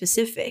very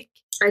specific?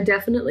 I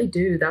definitely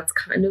do. That's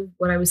kind of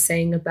what I was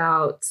saying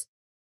about,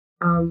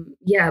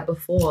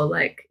 before,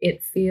 like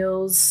it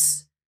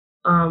feels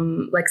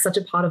like such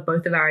a part of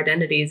both of our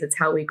identities. It's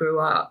how we grew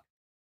up.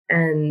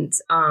 And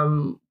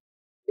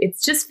it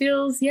just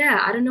feels,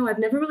 I don't know. I've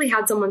never really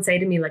had someone say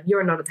to me like,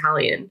 you're not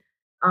Italian.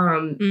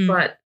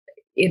 But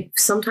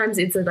sometimes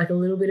it's like a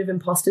little bit of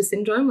imposter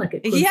syndrome. Like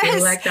it could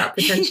feel like that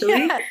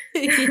potentially.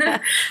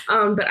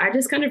 But I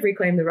just kind of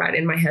reclaim the right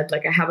in my head.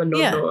 Like I have a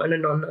nonno and a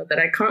nonna that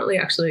I currently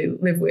actually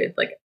live with.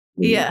 Like,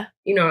 you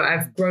know,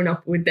 I've grown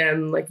up with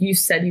them. Like you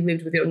said, you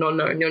lived with your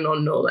nonno and your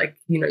nonno. Like,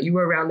 you know, you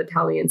were around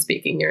Italian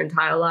speaking your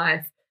entire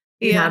life.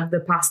 You have the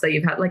pasta,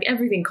 you've had like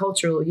everything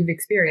cultural, you've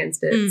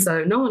experienced it.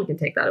 So no one can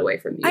take that away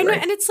from you. I know.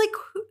 And it's like,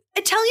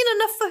 Italian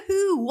enough for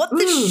who? What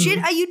the shit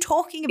are you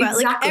talking about?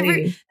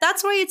 Exactly. Like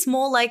that's why it's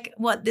more like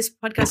what this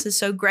podcast is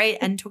so great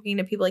and talking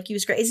to people like you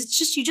is great. Is it's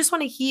just you just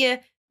want to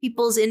hear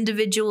people's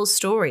individual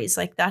stories.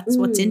 Like that's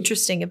what's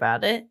interesting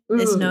about it.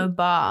 There's no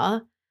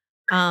bar.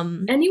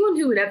 Anyone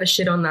who would ever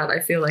shit on that, I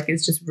feel like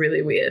is just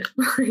really weird.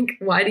 Like,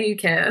 why do you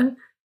care?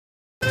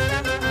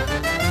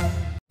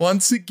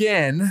 Once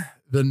again,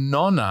 the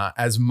nonna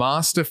as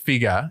master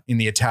figure in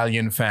the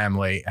Italian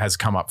family has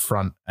come up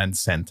front and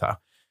center.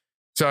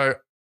 So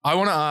I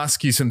want to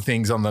ask you some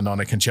things on the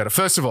nonna Concetta.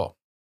 First of all,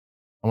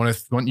 I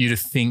want you to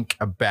think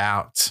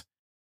about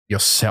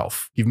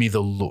yourself. Give me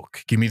the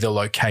look. Give me the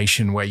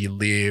location where you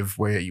live,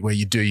 where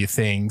you do your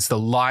things, the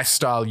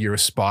lifestyle you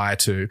aspire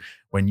to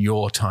when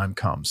your time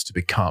comes to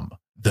become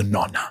the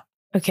nonna.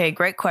 Okay,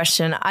 great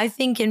question. I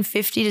think in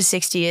 50 to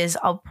 60 years,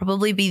 I'll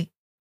probably be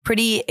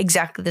pretty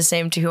exactly the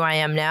same to who I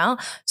am now.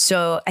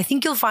 So I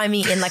think you'll find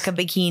me in like a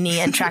bikini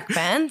and track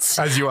pants.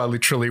 As you are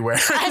literally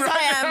wearing. As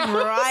I am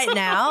right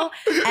now.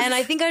 And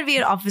I think I'd be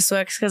at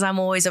Officeworks because I'm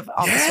always at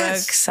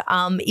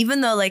Officeworks.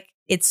 Even though like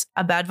it's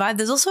a bad vibe,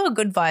 there's also a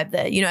good vibe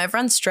there. You know,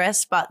 everyone's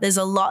stressed, but there's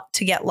a lot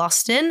to get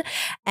lost in.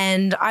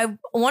 And I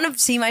want to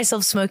see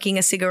myself smoking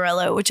a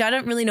cigarello, which I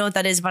don't really know what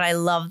that is, but I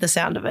love the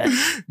sound of it.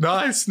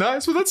 Nice. Well,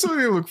 that's something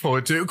to look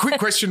forward to. Quick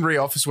question, re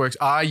Officeworks.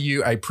 Are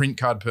you a print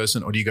card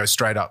person or do you go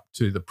straight up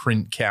to the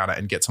print counter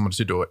and get someone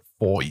to do it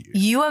for you?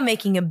 You are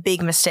making a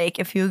big mistake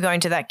if you're going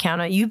to that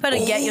counter. You better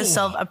get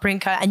yourself a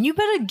print card and you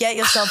better get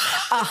yourself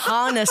a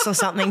harness or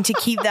something to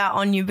keep that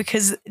on you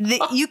because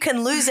you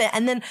can lose it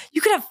and then you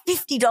could have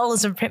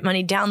 $50 of print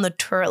money down the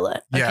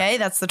toilet. Okay,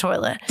 that's the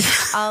toilet.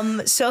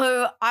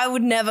 So I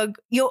would never.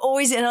 You're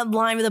always in a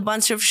line with a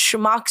bunch of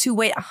schmucks who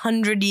wait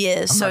 100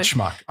 years. I'm that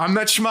schmuck. I'm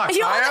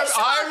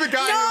the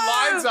guy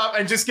who lines up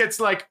and just gets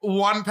like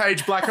 1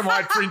 page black and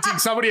white printing.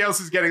 Somebody else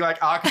is getting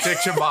like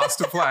architecture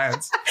master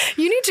plans.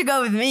 You need to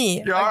go with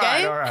me. All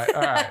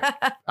right.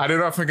 I don't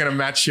know if I'm going to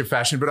match your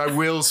fashion, but I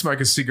will smoke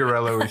a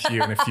cigarello with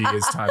you in a few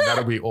years' time.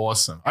 That'll be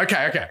awesome.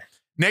 Okay.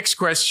 Next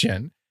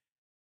question.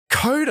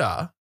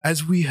 Kota,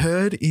 as we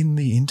heard in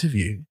the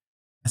interview,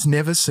 has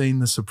never seen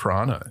The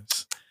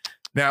Sopranos.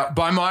 Now,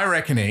 by my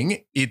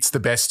reckoning, it's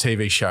the best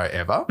TV show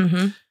ever.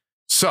 Mm-hmm.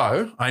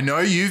 So I know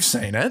you've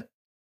seen it.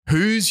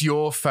 Who's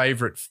your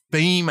favorite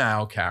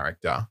female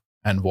character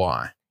and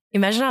why?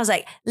 Imagine I was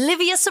like,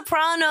 Livia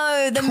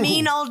Soprano, the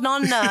mean old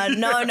nonna.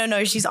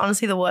 No. She's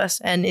honestly the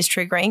worst and is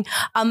triggering.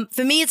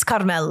 For me, it's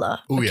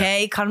Carmela.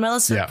 Okay. Carmela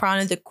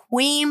Soprano, the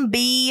queen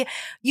bee.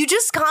 You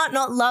just can't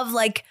not love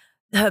like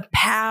her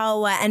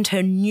power and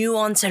her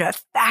nuance and her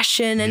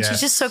fashion. And she's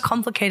just so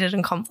complicated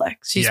and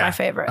complex. She's my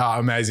favorite. Oh,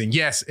 amazing.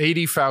 Yes.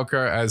 Edie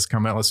Falco as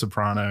Carmela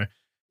Soprano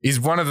is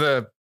one of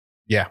the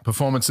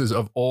performances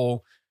of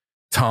all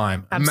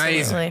time.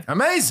 Absolutely.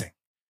 Amazing.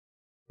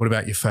 What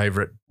about your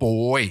favorite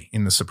boy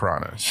in The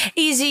Sopranos?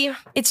 Easy.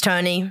 It's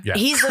Tony. Yeah.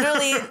 He's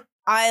literally,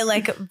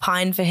 I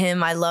pine for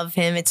him. I love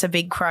him. It's a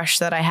big crush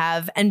that I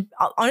have. And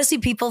honestly,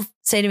 people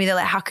say to me, they're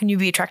like, how can you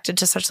be attracted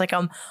to such like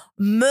a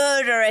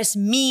murderous,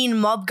 mean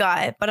mob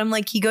guy? But I'm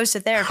like, he goes to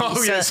therapy.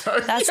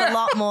 That's a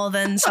lot more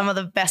than some of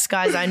the best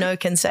guys I know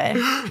can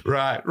say.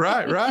 Right.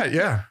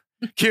 Yeah.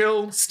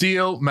 Kill,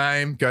 steal,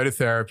 maim, go to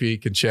therapy.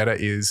 Concetta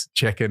is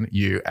checking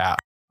you out.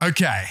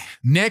 Okay.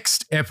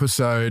 Next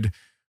episode.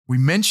 We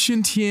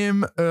mentioned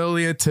him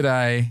earlier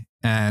today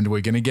and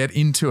we're going to get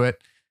into it.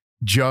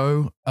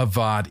 Joe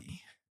Avardi.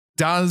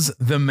 Does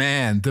the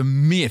man, the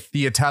myth,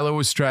 the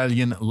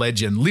Italo-Australian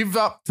legend live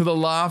up to the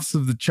laughs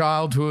of the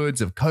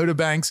childhoods of Kota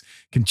Banks,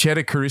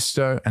 Concetta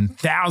Caristo, and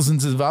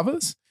thousands of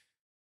others?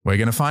 We're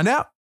going to find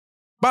out.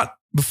 But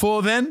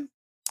before then,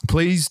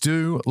 please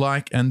do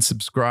like and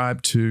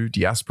subscribe to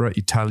Diaspora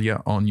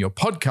Italia on your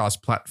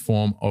podcast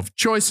platform of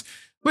choice.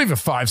 Leave a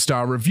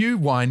 5-star review,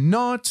 why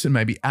not? And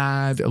maybe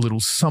add a little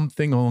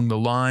something along the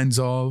lines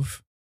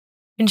of...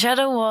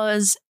 Concetta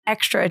was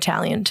extra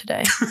Italian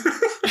today.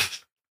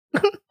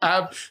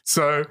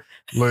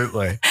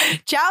 Absolutely.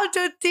 Ciao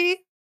tutti.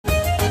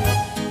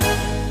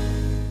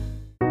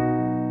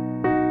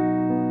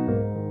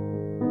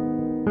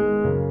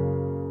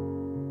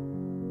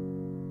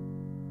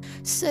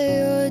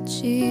 Se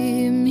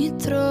oggi mi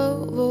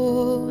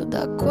trovo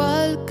da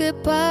qualche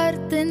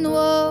parte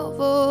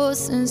nuovo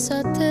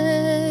senza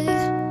te,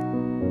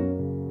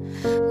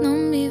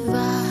 non mi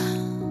va,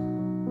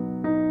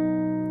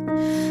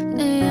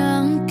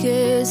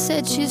 neanche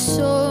se ci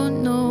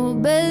sono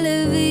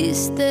belle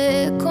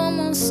viste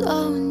come un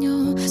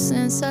sogno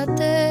senza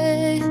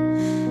te,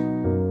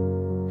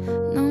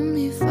 non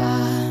mi va.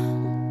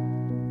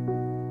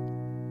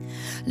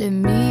 Le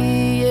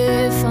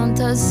mie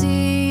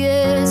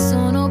fantasie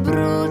sono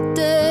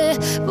brutte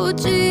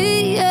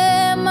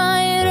bugie, ma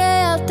in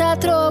realtà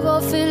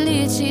trovo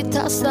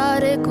felicità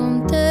stare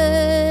con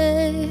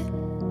te.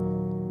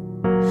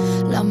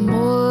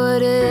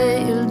 L'amore,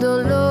 il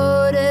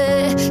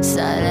dolore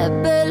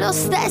sarebbe lo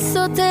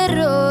stesso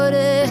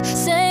terrore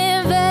se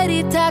in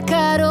verità,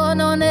 caro,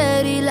 non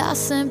eri là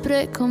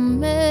sempre con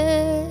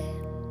me.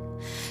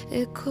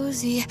 E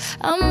così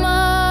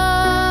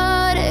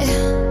amare,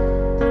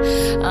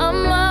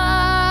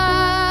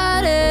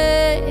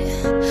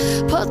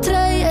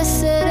 potrei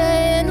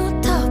essere in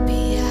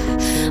utopia,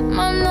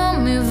 ma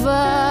non mi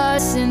va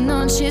se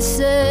non ci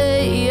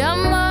sei.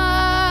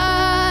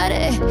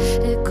 Amare,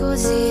 e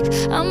così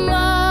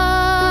amare,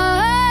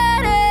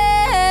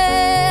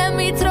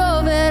 mi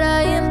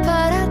troverai in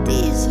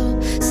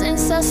paradiso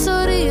senza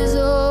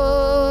sorriso,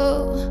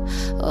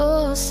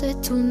 oh, se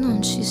tu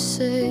non ci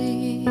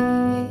sei.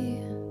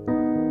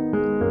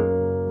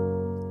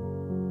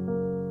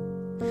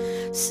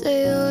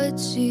 Se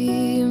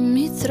oggi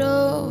mi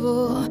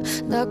trovo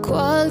da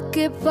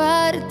qualche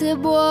parte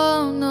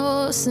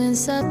buono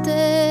senza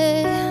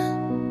te,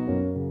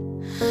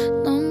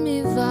 non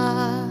mi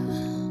va,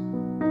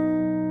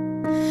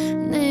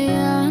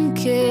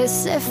 neanche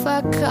se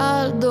fa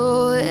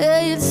caldo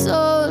e il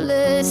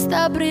sole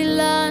sta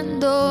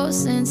brillando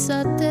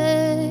senza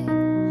te,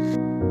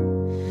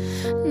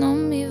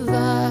 non mi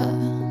va.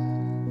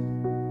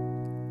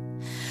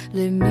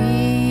 Le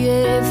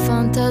mie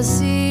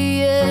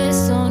fantasie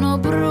sono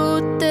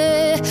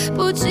brutte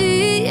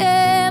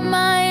bugie,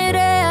 ma in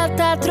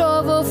realtà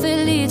trovo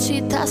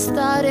felicità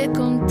stare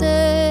con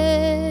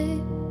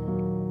te.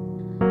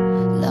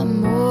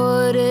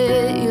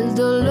 L'amore, il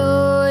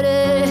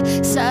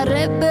dolore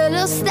sarebbe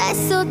lo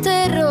stesso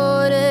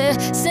terrore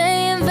se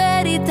in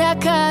verità,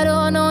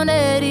 caro, non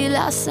eri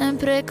là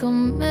sempre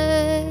con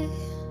me.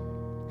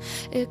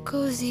 E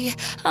così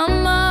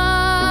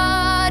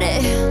amare,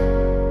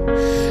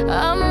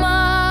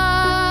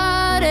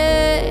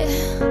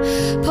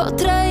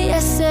 potrei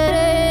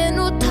essere in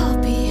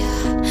utopia,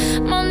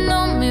 ma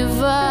non mi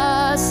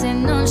va se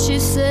non ci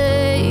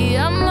sei.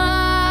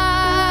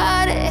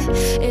 Amare,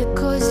 e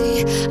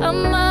così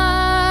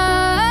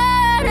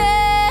amare,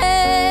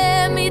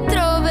 mi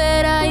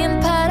troverai in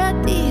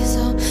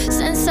paradiso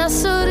senza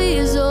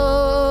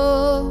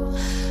sorriso,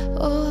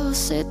 oh,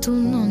 se tu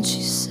non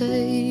ci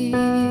sei.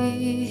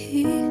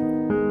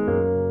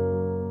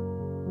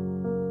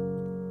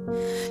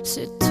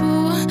 Se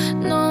tu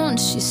non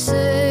ci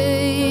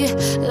sei,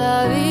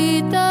 la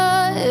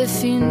vita è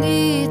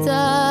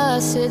finita.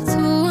 Se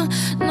tu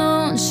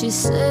non ci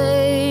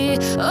sei,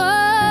 oh,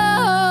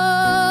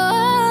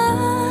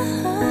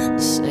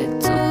 se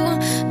tu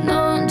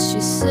non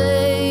ci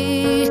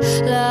sei,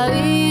 la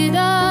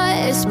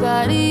vita è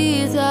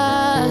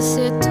sparita.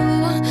 Se tu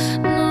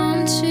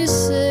non ci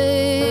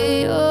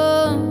sei,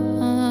 oh,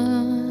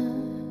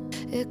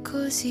 e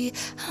così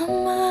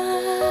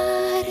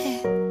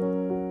amare,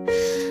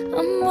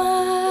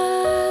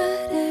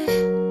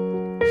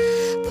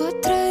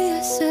 potrei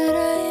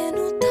essere in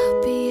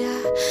utopia,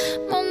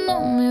 ma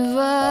non mi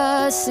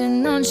va se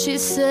non ci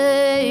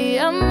sei.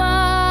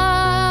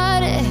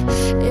 Amare,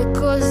 e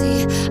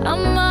così amare,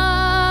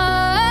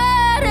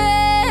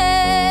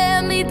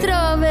 mi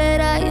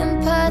troverai in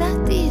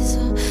paradiso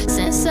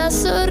senza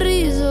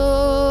sorriso.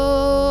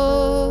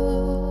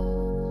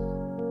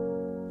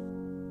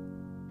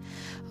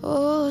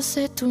 Oh,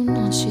 se tu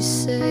non ci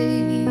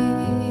sei.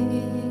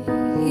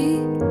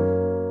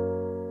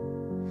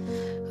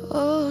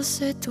 Oh,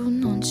 se tu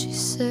non ci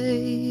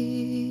sei.